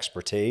area of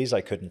expertise. I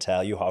couldn't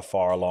tell you how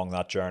far along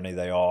that journey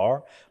they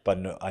are,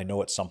 but I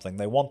know it's something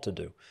they want to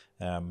do.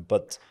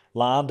 But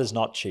land is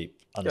not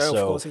cheap. And so,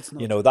 of course it's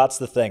not. You know, that's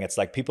the thing. It's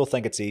like people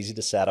think it's easy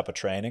to set up a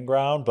training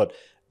ground, but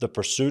the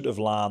pursuit of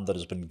land that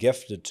has been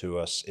gifted to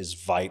us is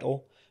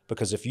vital,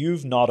 because if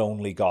you've not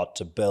only got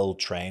to build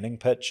training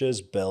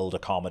pitches, build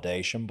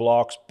accommodation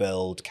blocks,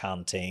 build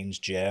canteens,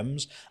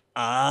 gyms,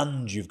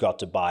 and you've got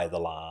to buy the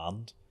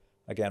land,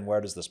 again, where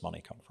does this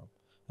money come from?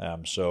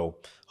 So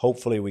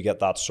hopefully we get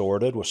that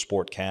sorted with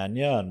Sport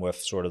Kenya and with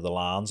sort of the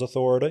Lands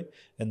Authority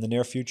in the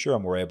near future,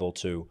 and we're able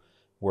to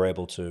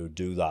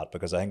do that,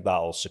 because I think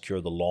that'll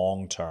secure the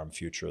long-term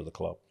future of the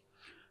club.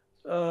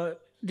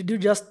 Did you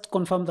just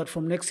confirm that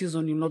from next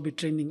season you'll not be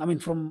training? I mean,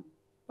 from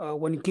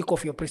when you kick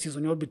off your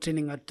preseason, you'll be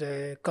training at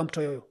Camp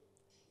Toyoyo?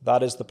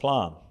 That is the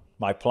plan.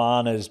 My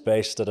plan is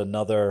based at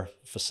another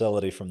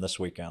facility from this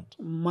weekend.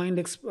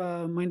 Mind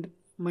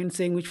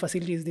saying which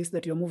facility is this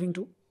that you're moving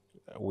to?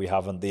 We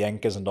haven't, the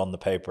ink isn't on the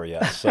paper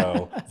yet.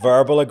 So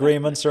verbal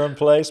agreements are in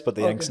place, but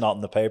the ink's not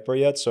in the paper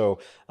yet. So,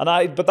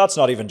 but that's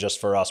not even just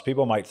for us.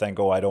 People might think,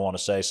 oh, I don't want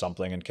to say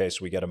something in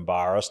case we get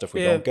embarrassed if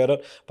we don't get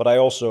it. But I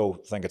also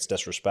think it's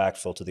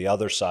disrespectful to the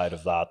other side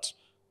of that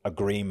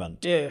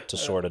agreement to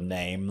sort of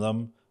name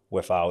them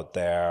without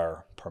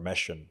their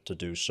permission to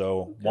do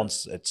so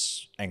once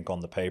it's ink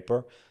on the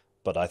paper.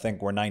 But I think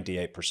we're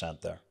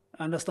 98% there.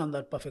 I understand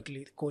that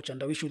perfectly, Coach,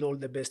 and I wish you all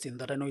the best in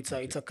that. I know it's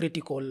a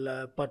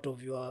critical part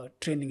of your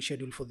training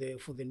schedule for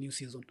the new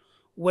season.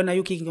 When are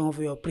you kicking off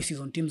your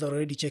preseason? Teams are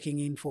already checking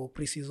in for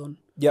preseason.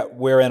 Yeah,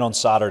 we're in on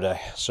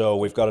Saturday, so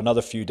we've got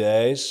another few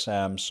days.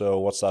 So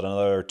what's that?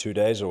 Another 2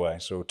 days away.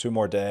 So 2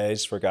 more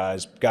days for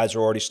guys. Guys are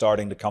already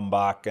starting to come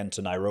back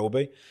into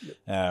Nairobi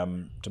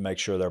to make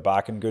sure they're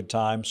back in good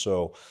time.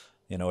 So,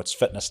 you know, it's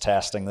fitness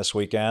testing this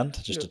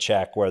weekend just to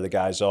check where the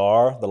guys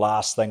are. The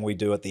last thing we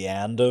do at the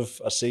end of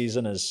a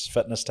season is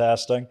fitness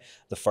testing.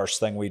 The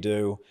first thing we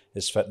do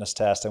is fitness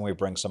testing. We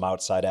bring some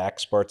outside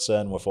experts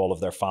in with all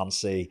of their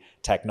fancy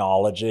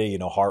technology, you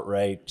know, heart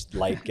rate,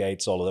 light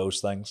gates, all of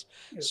those things.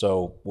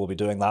 So we'll be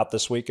doing that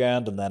this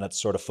weekend, and then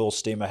it's sort of full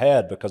steam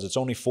ahead because it's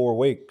only 4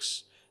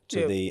 weeks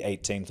to the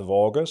 18th of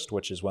August,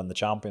 which is when the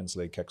Champions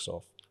League kicks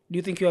off. Do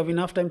you think you have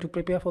enough time to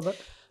prepare for that?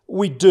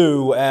 We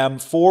do.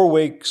 4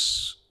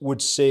 weeks would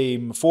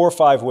seem 4 or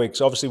 5 weeks.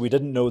 Obviously, we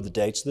didn't know the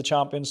dates of the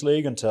Champions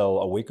League until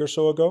a week or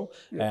so ago.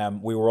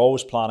 We were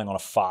always planning on a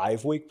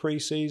 5-week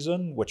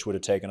preseason, which would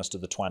have taken us to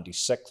the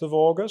 26th of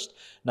August.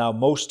 Now,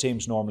 most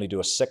teams normally do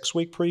a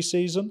 6-week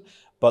preseason,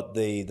 But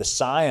the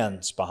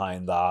science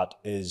behind that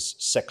is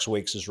 6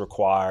 weeks is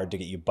required to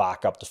get you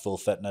back up to full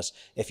fitness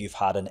if you've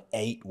had an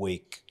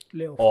 8-week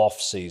off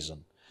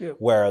season. Yeah.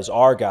 Whereas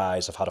our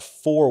guys have had a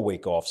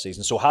 4-week off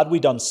season. So had we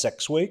done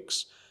 6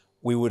 weeks,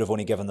 we would have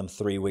only given them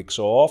 3 weeks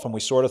off. And we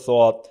sort of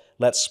thought,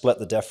 let's split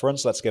the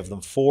difference. Let's give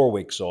them 4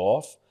 weeks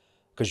off.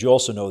 Because you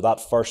also know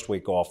that first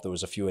week off, there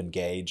was a few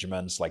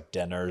engagements like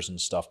dinners and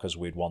stuff because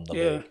we'd won the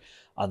league.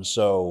 And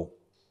so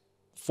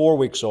 4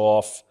 weeks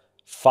off,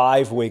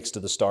 5 weeks to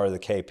the start of the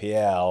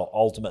KPL.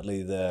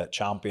 Ultimately, the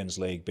Champions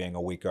League being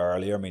a week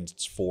earlier means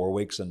it's 4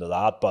 weeks into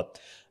that. But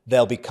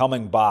they'll be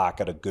coming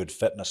back at a good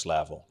fitness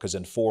level because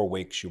in 4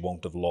 weeks, you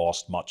won't have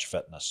lost much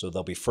fitness. So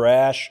they'll be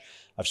fresh.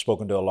 I've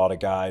spoken to a lot of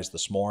guys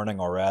this morning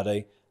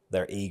already.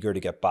 They're eager to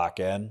get back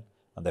in,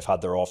 and they've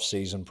had their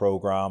off-season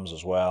programs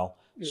as well.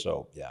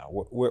 So, yeah,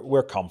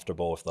 we're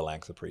comfortable with the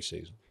length of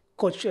preseason.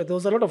 Coach, there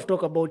was a lot of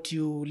talk about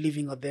you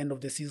leaving at the end of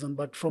the season,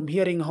 but from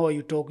hearing how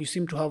you talk, you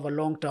seem to have a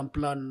long-term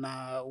plan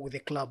with the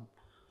club.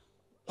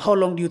 How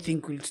long do you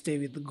think you'll stay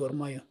with Gor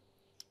Mahia?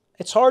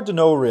 It's hard to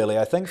know, really.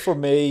 I think for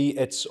me,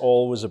 it's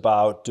always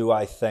about, do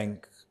I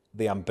think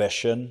the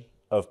ambition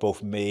of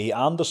both me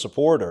and the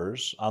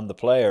supporters and the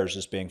players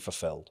is being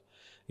fulfilled?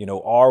 You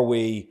know, are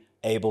we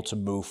able to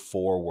move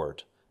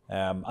forward?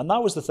 And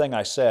that was the thing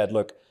I said.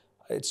 Look,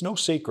 it's no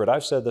secret.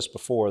 I've said this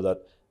before,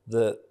 that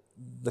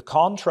the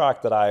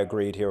contract that I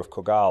agreed here with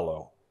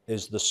Kogalo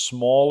is the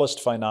smallest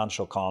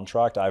financial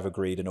contract I've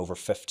agreed in over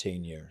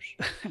 15 years.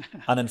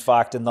 And in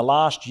fact, in the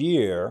last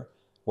year,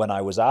 when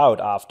I was out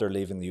after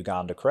leaving the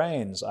Uganda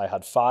Cranes, I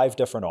had 5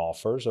 different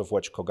offers, of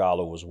which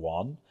Kogalo was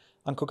one.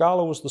 And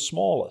Kogalo was the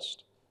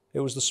smallest. It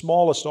was the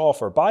smallest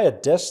offer by a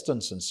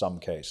distance in some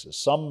cases.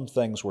 Some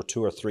things were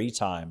 2 or 3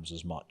 times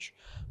as much.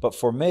 But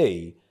for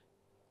me,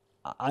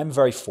 I'm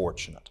very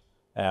fortunate.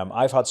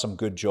 I've had some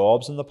good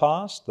jobs in the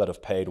past that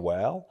have paid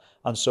well.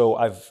 And so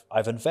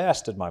I've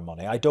invested my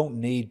money. I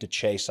don't need to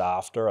chase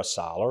after a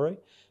salary.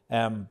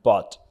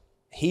 But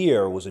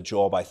here was a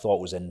job I thought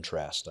was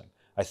interesting.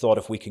 I thought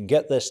if we can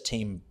get this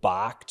team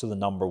back to the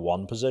number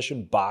 1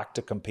 position, back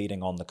to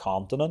competing on the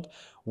continent,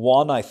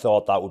 one, I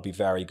thought that would be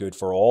very good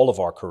for all of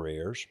our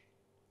careers,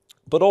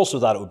 but also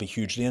that it would be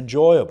hugely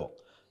enjoyable.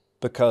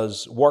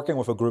 Because working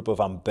with a group of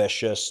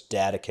ambitious,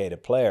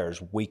 dedicated players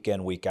week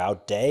in, week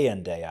out, day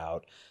in, day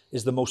out,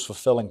 is the most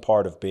fulfilling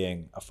part of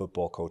being a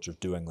football coach, of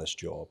doing this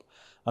job.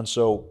 And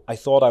so I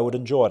thought I would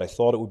enjoy it. I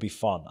thought it would be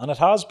fun. And it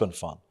has been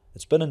fun.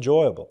 It's been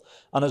enjoyable.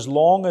 And as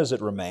long as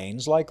it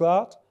remains like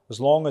that, as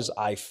long as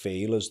I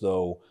feel as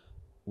though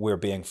we're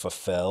being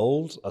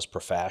fulfilled as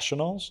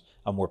professionals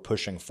and we're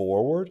pushing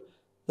forward,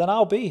 then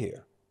I'll be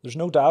here. There's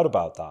no doubt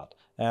about that.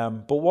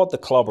 But what the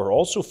club are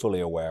also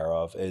fully aware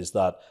of is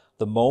that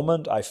the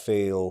moment I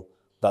feel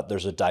that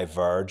there's a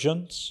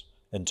divergence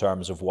in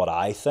terms of what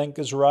I think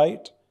is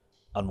right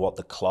and what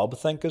the club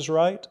think is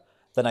right,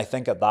 then I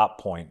think at that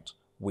point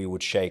we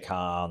would shake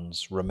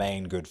hands,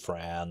 remain good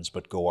friends,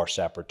 but go our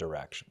separate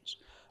directions.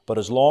 But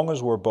as long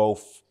as we're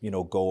both,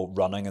 go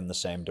running in the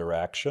same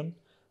direction,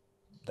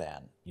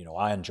 then,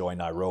 I enjoy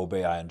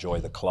Nairobi, I enjoy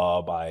the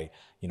club, I,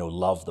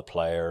 love the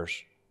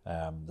players,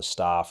 the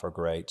staff are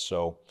great.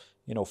 So,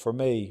 for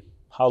me,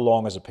 how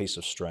long is a piece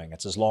of string?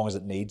 It's as long as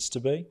it needs to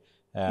be.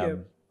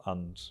 And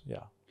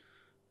yeah.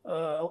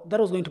 That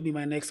was going to be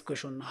my next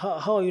question.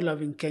 How are you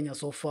loving Kenya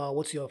so far?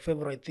 What's your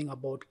favorite thing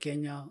about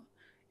Kenya?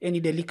 Any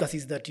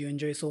delicacies that you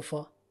enjoy so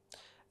far?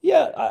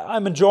 Yeah,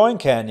 I'm enjoying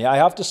Kenya. I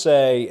have to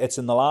say it's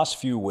in the last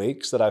few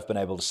weeks that I've been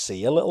able to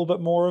see a little bit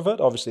more of it.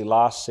 Obviously,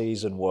 last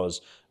season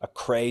was a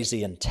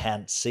crazy,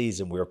 intense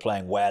season. We were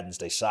playing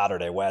Wednesday,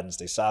 Saturday.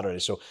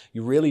 So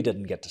you really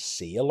didn't get to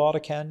see a lot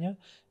of Kenya.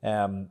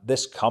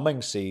 This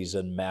coming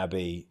season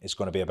maybe is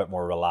going to be a bit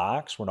more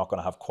relaxed. We're not going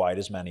to have quite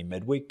as many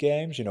midweek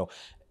games.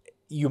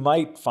 You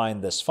might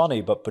find this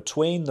funny, but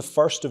between the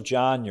 1st of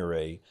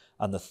January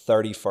and the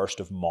 31st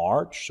of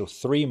March, so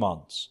 3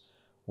 months,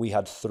 we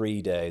had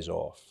 3 days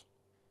off.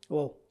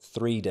 Whoa.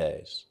 3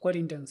 days. Quite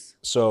intense.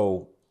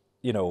 So,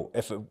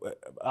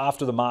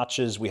 after the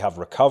matches, we have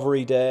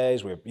recovery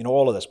days, we have,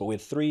 all of this, but we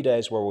had 3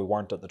 days where we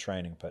weren't at the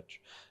training pitch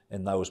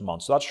in those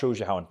months. So that shows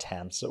you how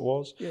intense it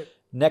was. Yeah.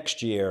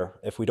 Next year,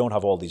 if we don't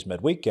have all these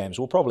midweek games,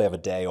 we'll probably have a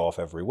day off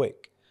every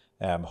week,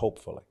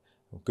 hopefully.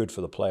 Good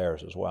for the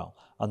players as well.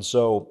 And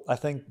so I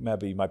think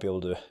maybe you might be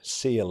able to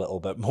see a little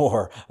bit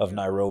more of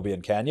Nairobi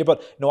and Kenya.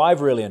 But I've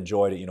really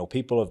enjoyed it.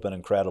 People have been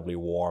incredibly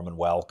warm and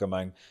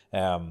welcoming.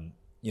 The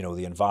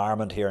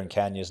environment here in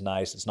Kenya is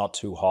nice. It's not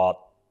too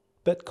hot.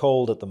 Bit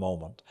cold at the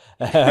moment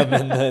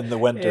in the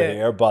winter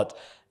here. But,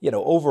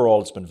 overall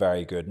it's been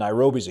very good.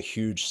 Nairobi's a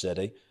huge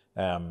city.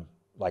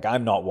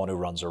 I'm not one who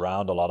runs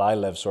around a lot. I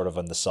live sort of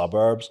in the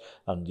suburbs,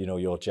 and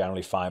you'll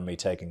generally find me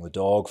taking the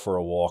dog for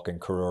a walk in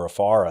Karura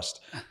Forest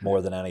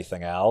more than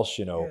anything else.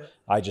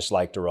 I just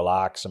like to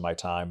relax in my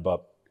time,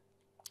 but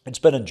it's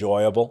been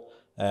enjoyable.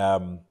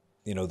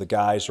 The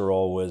guys are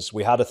always.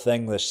 We had a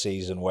thing this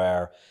season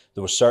where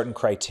there was certain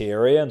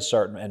criteria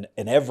and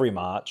in every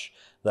match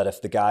that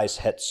if the guys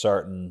hit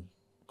certain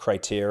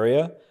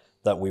criteria,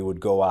 that we would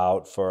go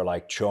out for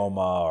like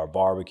choma or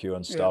barbecue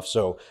and stuff.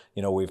 So,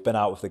 you know, we've been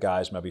out with the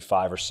guys maybe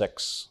 5 or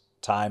 6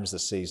 times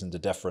this season to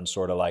different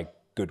sort of like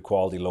good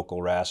quality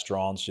local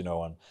restaurants, you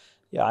know, and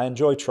yeah, I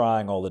enjoy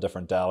trying all the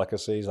different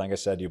delicacies. Like I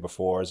said to you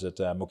before, is it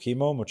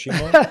Muchimo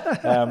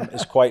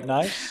is quite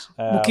nice.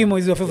 Mukimo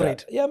is your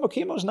favorite? Yeah,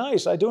 Mukimo's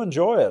nice. I do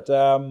enjoy it.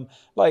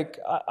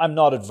 I'm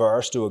not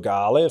adverse to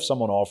ugali. If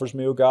someone offers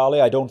me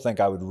ugali, I don't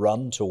think I would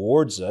run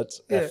towards it.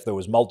 If there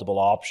was multiple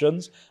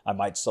options, I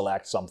might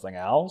select something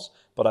else,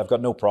 but I've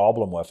got no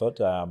problem with it.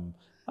 And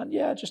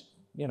yeah, just,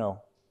 you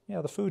know,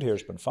 yeah, the food here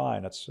has been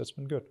fine. It's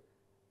been good.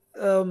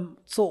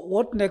 So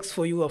what next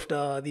for you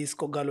after this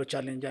Kogalo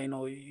challenge? I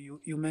know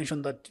you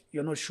mentioned that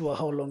you're not sure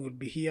how long you'll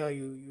be here.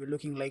 You're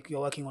looking like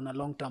you're working on a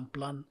long-term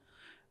plan.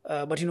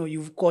 But, you know,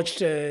 you've coached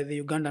the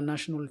Uganda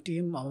national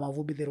team,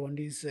 Amavubi, the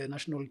Rwandese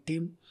national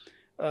team.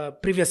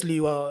 Previously,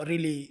 you were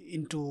really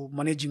into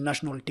managing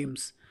national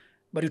teams.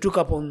 But you took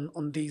up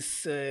on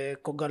this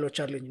Kogalo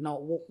challenge. Now,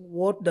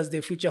 what does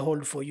the future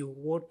hold for you?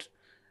 What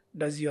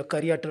does your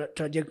career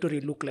trajectory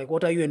look like?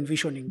 What are you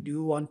envisioning? Do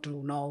you want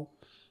to now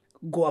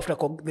go after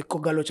the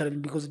Kogalo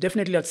challenge? Because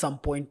definitely at some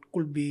point,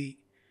 could be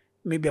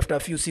maybe after a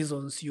few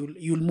seasons,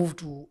 you'll move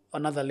to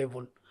another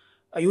level.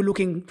 Are you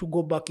looking to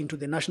go back into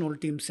the national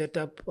team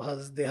setup?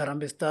 Has the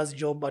Harambee Stars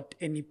job at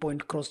any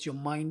point crossed your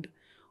mind?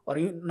 Or are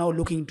you now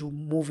looking to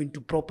move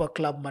into proper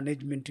club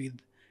management with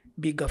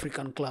big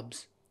African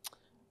clubs?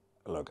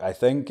 Look, I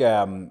think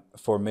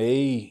for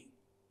me,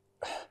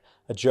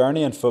 a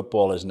journey in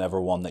football is never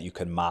one that you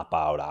can map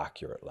out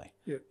accurately.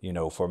 Yeah. You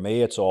know, for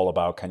me, it's all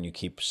about, can you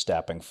keep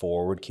stepping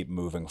forward, keep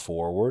moving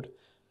forward,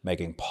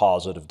 making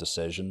positive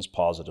decisions,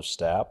 positive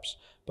steps.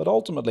 But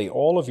ultimately,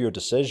 all of your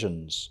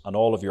decisions and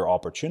all of your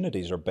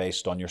opportunities are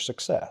based on your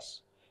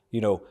success.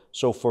 You know,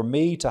 so for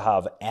me to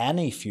have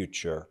any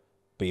future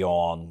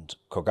beyond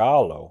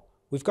Kogalo,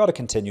 we've got to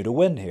continue to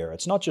win here.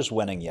 It's not just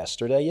winning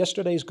yesterday.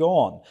 Yesterday's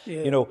gone.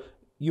 Yeah. You know,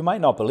 you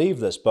might not believe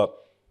this, but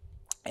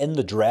in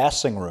the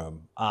dressing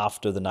room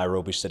after the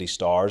Nairobi City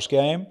Stars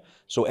game,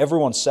 so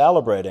everyone's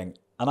celebrating,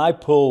 and I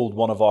pulled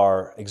one of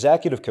our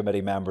executive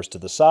committee members to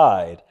the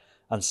side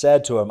and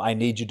said to him, I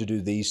need you to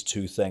do these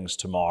 2 things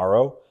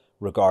tomorrow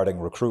regarding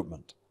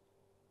recruitment.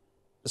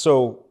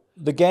 So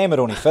the game had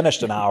only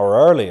finished an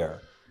hour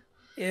earlier.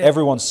 Yeah.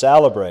 Everyone's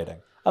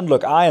celebrating. And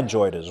look, I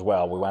enjoyed it as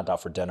well. We went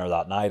out for dinner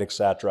that night,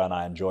 etc., and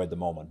I enjoyed the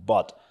moment.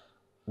 But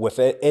with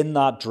it, in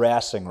that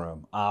dressing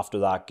room after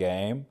that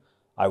game,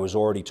 I was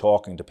already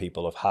talking to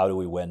people of how do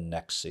we win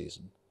next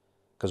season?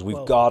 Because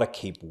we've got to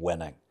keep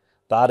winning.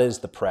 That is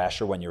the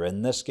pressure when you're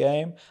in this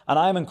game. And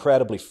I'm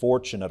incredibly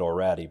fortunate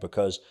already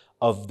because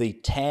of the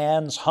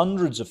tens,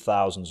 hundreds of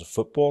thousands of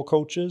football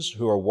coaches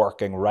who are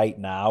working right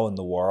now in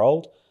the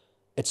world,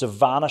 it's a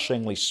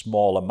vanishingly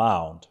small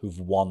amount who've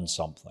won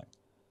something.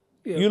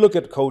 Yeah. You look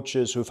at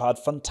coaches who've had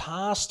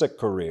fantastic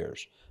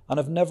careers and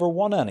have never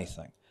won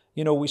anything.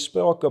 You know, we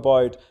spoke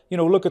about, you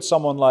know, look at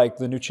someone like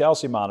the new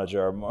Chelsea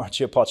manager,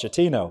 Mauricio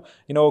Pochettino.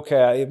 You know,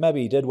 okay,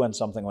 maybe he did win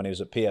something when he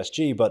was at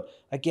PSG, but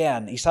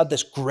again, he's had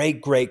this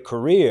great, great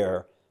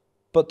career,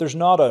 but there's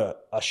not a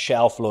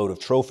shelf load of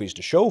trophies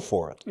to show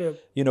for it. Yeah.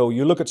 You know,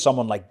 you look at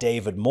someone like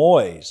David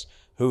Moyes,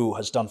 who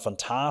has done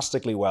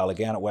fantastically well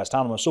again at West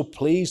Ham. I'm so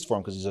pleased for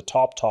him because he's a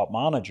top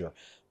manager.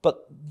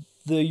 But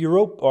the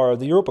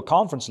Europa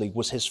Conference League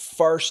was his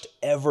first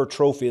ever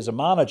trophy as a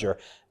manager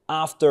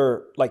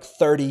after like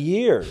 30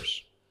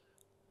 years.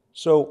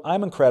 So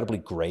I'm incredibly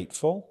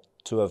grateful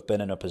to have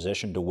been in a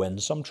position to win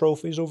some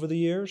trophies over the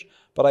years,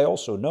 but I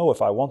also know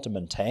if I want to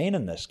maintain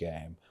in this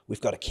game,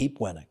 we've got to keep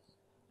winning.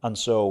 And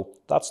so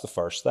that's the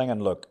first thing.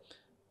 And look,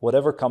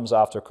 whatever comes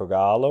after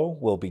Kogalo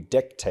will be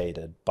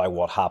dictated by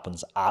what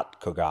happens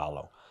at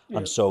Kogalo. Yeah.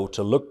 And so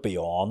to look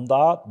beyond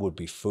that would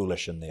be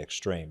foolish in the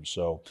extreme.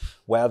 So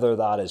whether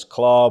that is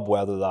club,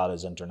 whether that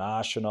is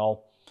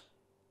international,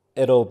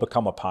 it'll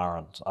become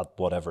apparent at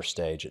whatever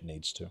stage it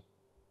needs to.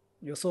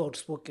 You're so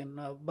outspoken.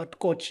 But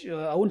coach,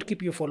 I won't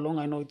keep you for long.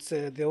 I know it's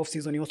the off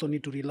season. You also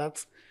need to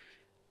relax.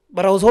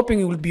 But I was hoping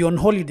you will be on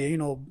holiday. You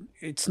know,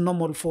 it's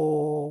normal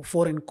for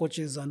foreign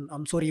coaches, and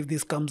I'm sorry if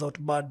this comes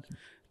out bad,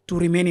 to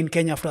remain in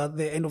Kenya after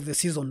the end of the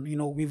season. You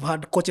know, we've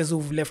had coaches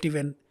who've left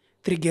even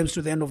 3 games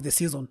to the end of the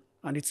season,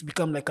 and it's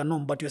become like a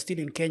norm. But you're still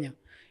in Kenya.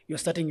 You're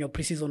starting your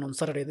preseason on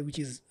Saturday, which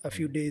is a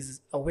few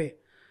days away.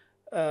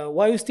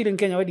 Why are you still in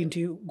Kenya? Why didn't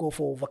you go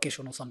for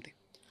vacation or something?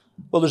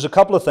 Well, there's a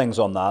couple of things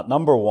on that.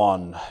 Number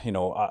one, you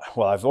know,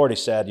 I've already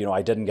said, you know,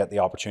 I didn't get the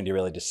opportunity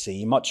really to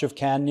see much of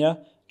Kenya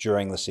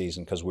during the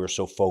season because we were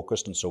so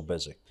focused and so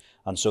busy.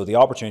 And so the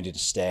opportunity to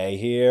stay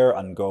here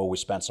and go, we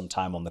spent some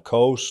time on the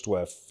coast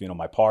with, you know,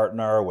 my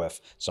partner,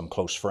 with some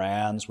close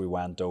friends. We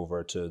went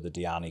over to the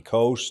Diani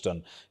coast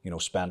and, you know,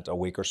 spent a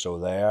week or so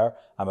there.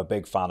 I'm a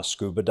big fan of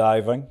scuba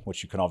diving,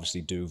 which you can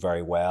obviously do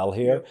very well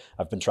here. Yeah.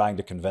 I've been trying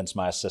to convince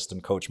my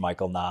assistant coach,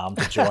 Michael Nam,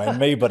 to join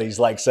me, but he's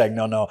like saying,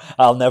 no,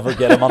 I'll never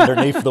get him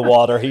underneath the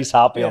water. He's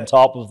happy on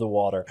top of the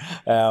water.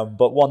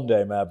 But one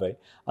day maybe.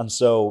 And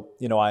so,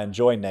 you know, I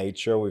enjoy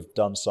nature. We've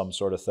done some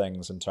sort of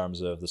things in terms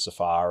of the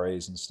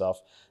safaris and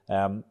stuff.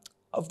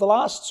 of the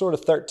last sort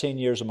of 13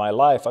 years of my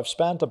life, I've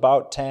spent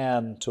about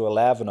 10 to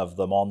 11 of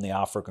them on the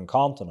African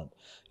continent.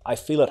 I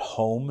feel at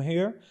home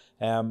here.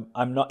 I'm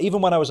not,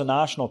 even when I was a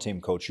national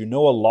team coach, you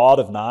know a lot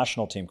of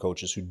national team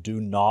coaches who do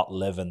not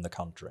live in the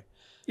country.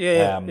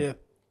 Yeah.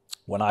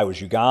 When I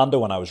was Uganda,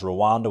 when I was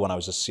Rwanda, when I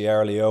was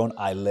Sierra Leone,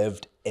 I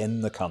lived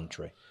in the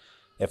country.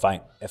 If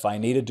I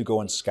needed to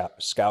go and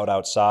scout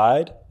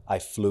outside, I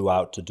flew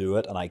out to do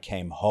it, and I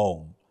came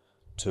home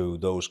to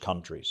those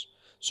countries.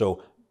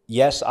 So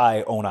yes,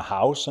 I own a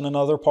house in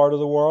another part of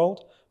the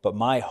world, but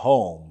my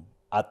home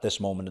at this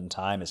moment in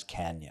time is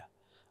Kenya.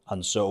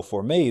 And so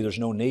for me, there's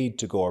no need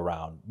to go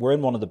around. We're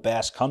in one of the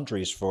best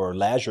countries for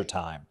leisure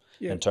time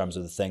in terms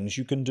of the things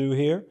you can do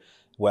here.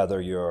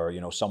 Whether you're,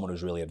 someone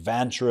who's really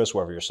adventurous,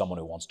 whether you're someone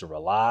who wants to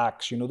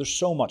relax, there's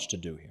so much to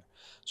do here.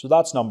 So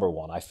that's number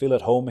one. I feel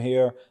at home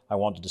here. I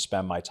wanted to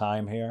spend my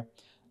time here.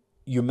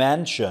 You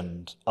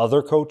mentioned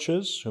other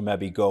coaches who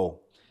maybe go,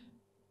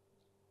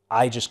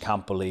 I just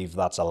can't believe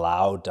that's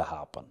allowed to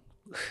happen.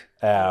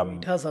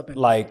 It has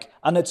happened.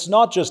 And it's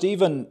not just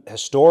even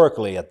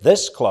historically at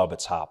this club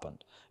it's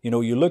happened.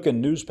 You look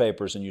in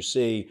newspapers and you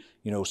see,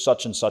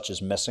 such and such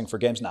is missing for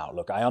games. Now,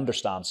 look, I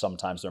understand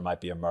sometimes there might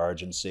be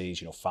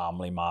emergencies,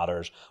 family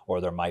matters, or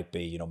there might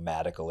be,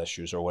 medical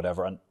issues or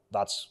whatever. And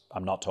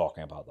I'm not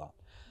talking about that.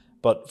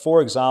 But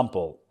for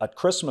example, at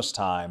Christmas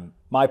time,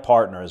 my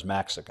partner is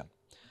Mexican.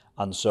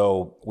 And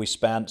so we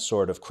spent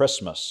sort of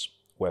Christmas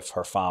with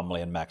her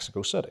family in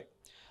Mexico City.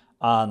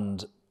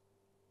 And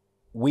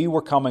we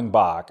were coming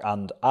back,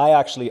 and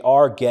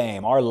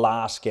our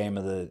last game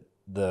of the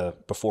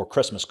before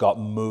Christmas got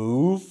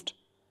moved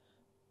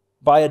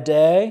by a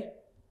day,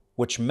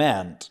 which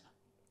meant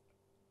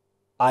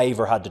I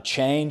either had to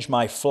change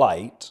my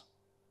flight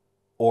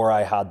or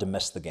I had to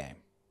miss the game.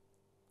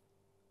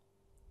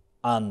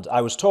 And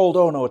I was told,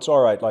 oh no, it's all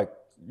right, like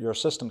your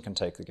assistant can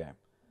take the game.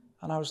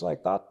 And I was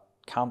like, that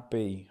can't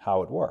be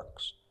how it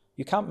works.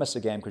 You can't miss a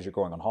game because you're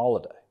going on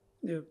holiday.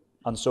 Yeah.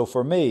 And so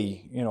for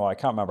me, I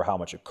can't remember how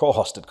much it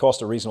cost. It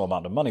cost a reasonable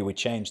amount of money. We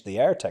changed the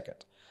air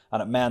ticket,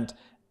 and it meant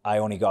I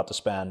only got to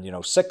spend,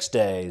 6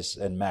 days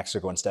in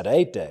Mexico instead of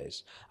 8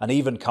 days. And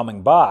even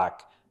coming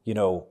back,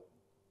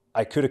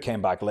 I could have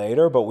came back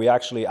later, but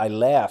I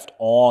left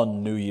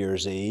on New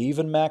Year's Eve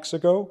in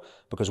Mexico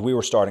because we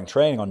were starting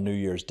training on New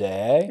Year's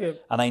Day,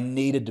 and I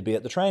needed to be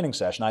at the training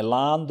session. I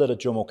landed at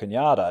Jomo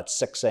Kenyatta at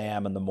 6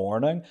 a.m. in the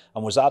morning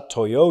and was at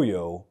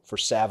Toyoyo for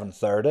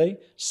 7:30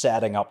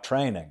 setting up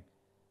training.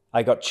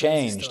 I got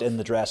changed in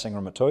the dressing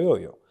room at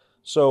Toyoyo.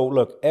 So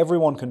look,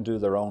 everyone can do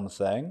their own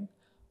thing.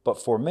 But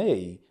for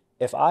me,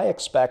 if I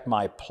expect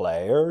my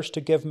players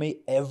to give me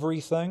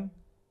everything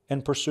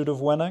in pursuit of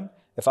winning,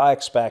 if I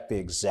expect the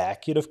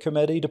executive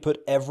committee to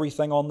put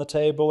everything on the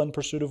table in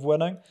pursuit of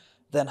winning,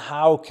 then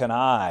how can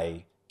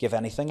I give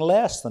anything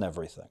less than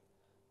everything?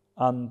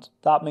 And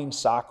that means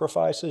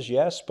sacrifices,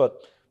 yes,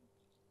 but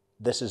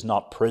this is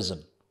not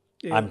prison.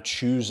 Yeah. I'm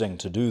choosing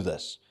to do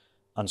this.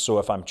 And so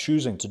if I'm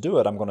choosing to do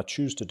it, I'm going to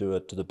choose to do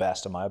it to the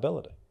best of my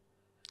ability.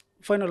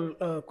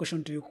 Final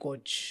question to you,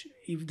 Coach.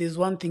 If there's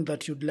one thing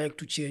that you'd like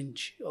to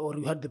change, or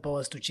you had the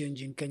powers to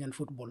change in Kenyan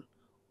football,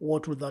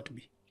 what would that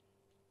be?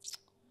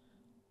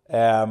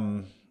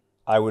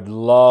 I would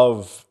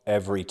love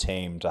every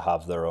team to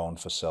have their own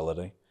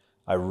facility.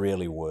 I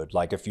really would.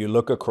 Like if you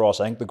look across,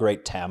 I think the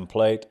great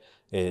template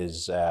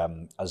is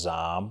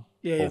Azam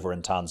over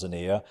in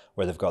Tanzania,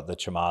 where they've got the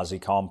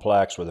Chamazi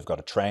complex, where they've got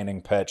a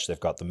training pitch, they've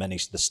got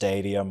the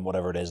stadium,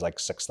 whatever it is, like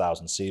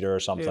 6,000 seater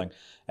or something.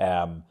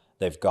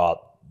 They've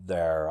got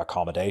their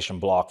accommodation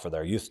block for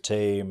their youth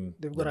team,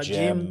 they've got the a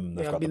gym,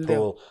 they've got the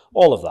pool,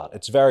 all of that.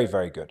 It's very,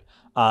 very good.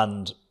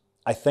 And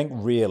I think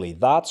really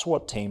that's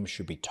what teams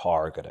should be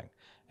targeting.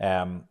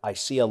 I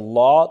see a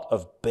lot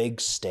of big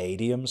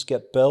stadiums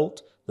get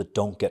built that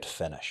don't get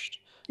finished.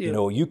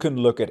 Yeah. You can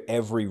look at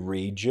every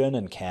region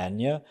in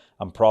Kenya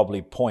and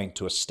probably point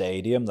to a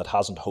stadium that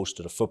hasn't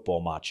hosted a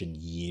football match in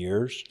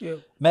years,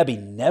 maybe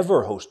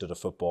never hosted a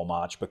football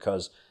match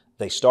because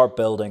they start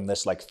building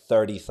this like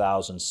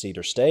 30,000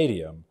 seater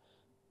stadium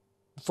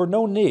for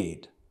no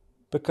need.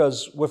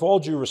 Because with all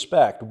due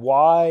respect,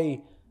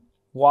 why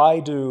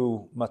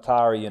do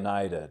Mathare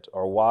United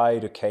or why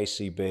do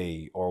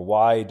KCB or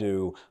why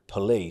do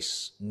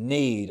Police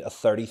need a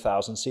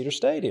 30,000 seater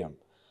stadium?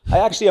 I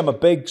actually am a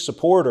big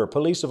supporter.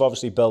 Police have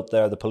obviously built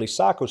the Police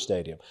Sacco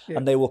Stadium,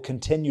 and they will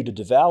continue to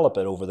develop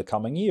it over the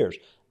coming years.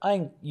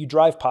 You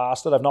drive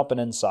past it. I've not been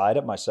inside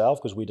it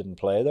myself because we didn't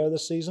play there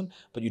this season,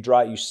 but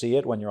you see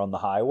it when you're on the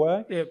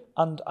highway.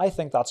 And I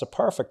think that's a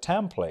perfect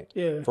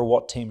template for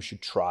what teams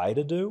should try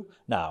to do.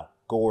 Now,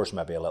 Gor's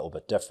maybe a little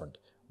bit different.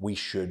 We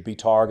should be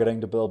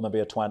targeting to build maybe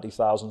a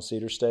 20,000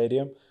 seater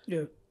stadium.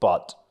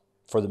 But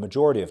for the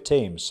majority of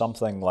teams,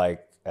 something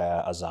like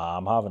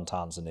Azam have in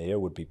Tanzania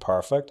would be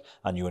perfect,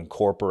 and you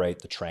incorporate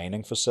the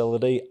training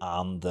facility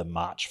and the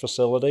match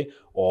facility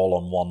all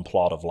on one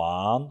plot of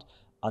land,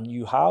 and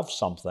you have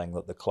something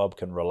that the club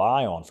can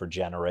rely on for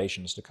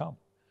generations to come.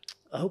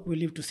 I hope we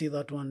live to see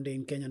that one day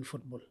in Kenyan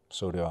football.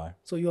 So do I.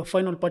 So your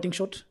final parting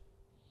shot?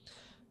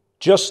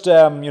 Just,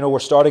 we're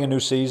starting a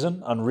new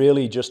season and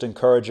really just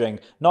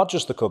encouraging not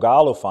just the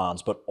Kogalo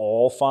fans, but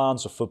all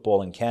fans of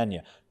football in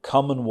Kenya.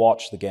 Come and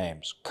watch the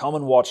games. Come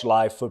and watch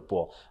live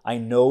football. I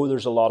know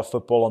there's a lot of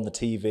football on the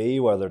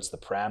TV, whether it's the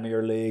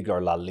Premier League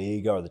or La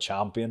Liga or the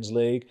Champions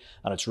League,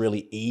 and it's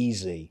really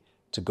easy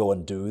to go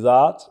and do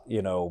that,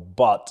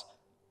 but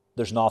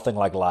there's nothing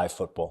like live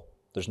football.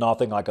 There's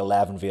nothing like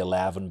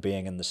 11v11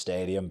 being in the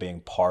stadium,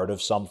 being part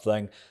of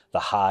something, the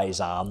highs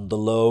and the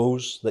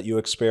lows that you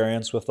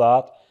experience with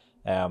that.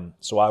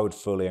 So I would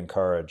fully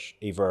encourage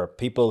either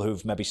people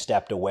who've maybe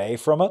stepped away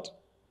from it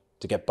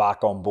to get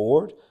back on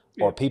board,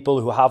 or people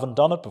who haven't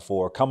done it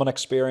before. Come and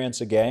experience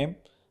a game,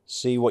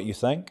 see what you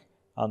think,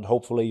 and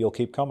hopefully you'll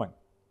keep coming.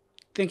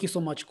 Thank you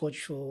so much,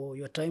 Coach, for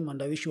your time,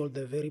 and I wish you all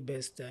the very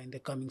best in the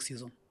coming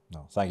season.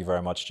 No, thank you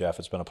very much, Jeff.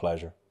 It's been a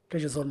pleasure.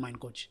 Pleasure's all mine,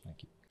 Coach.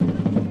 Thank you.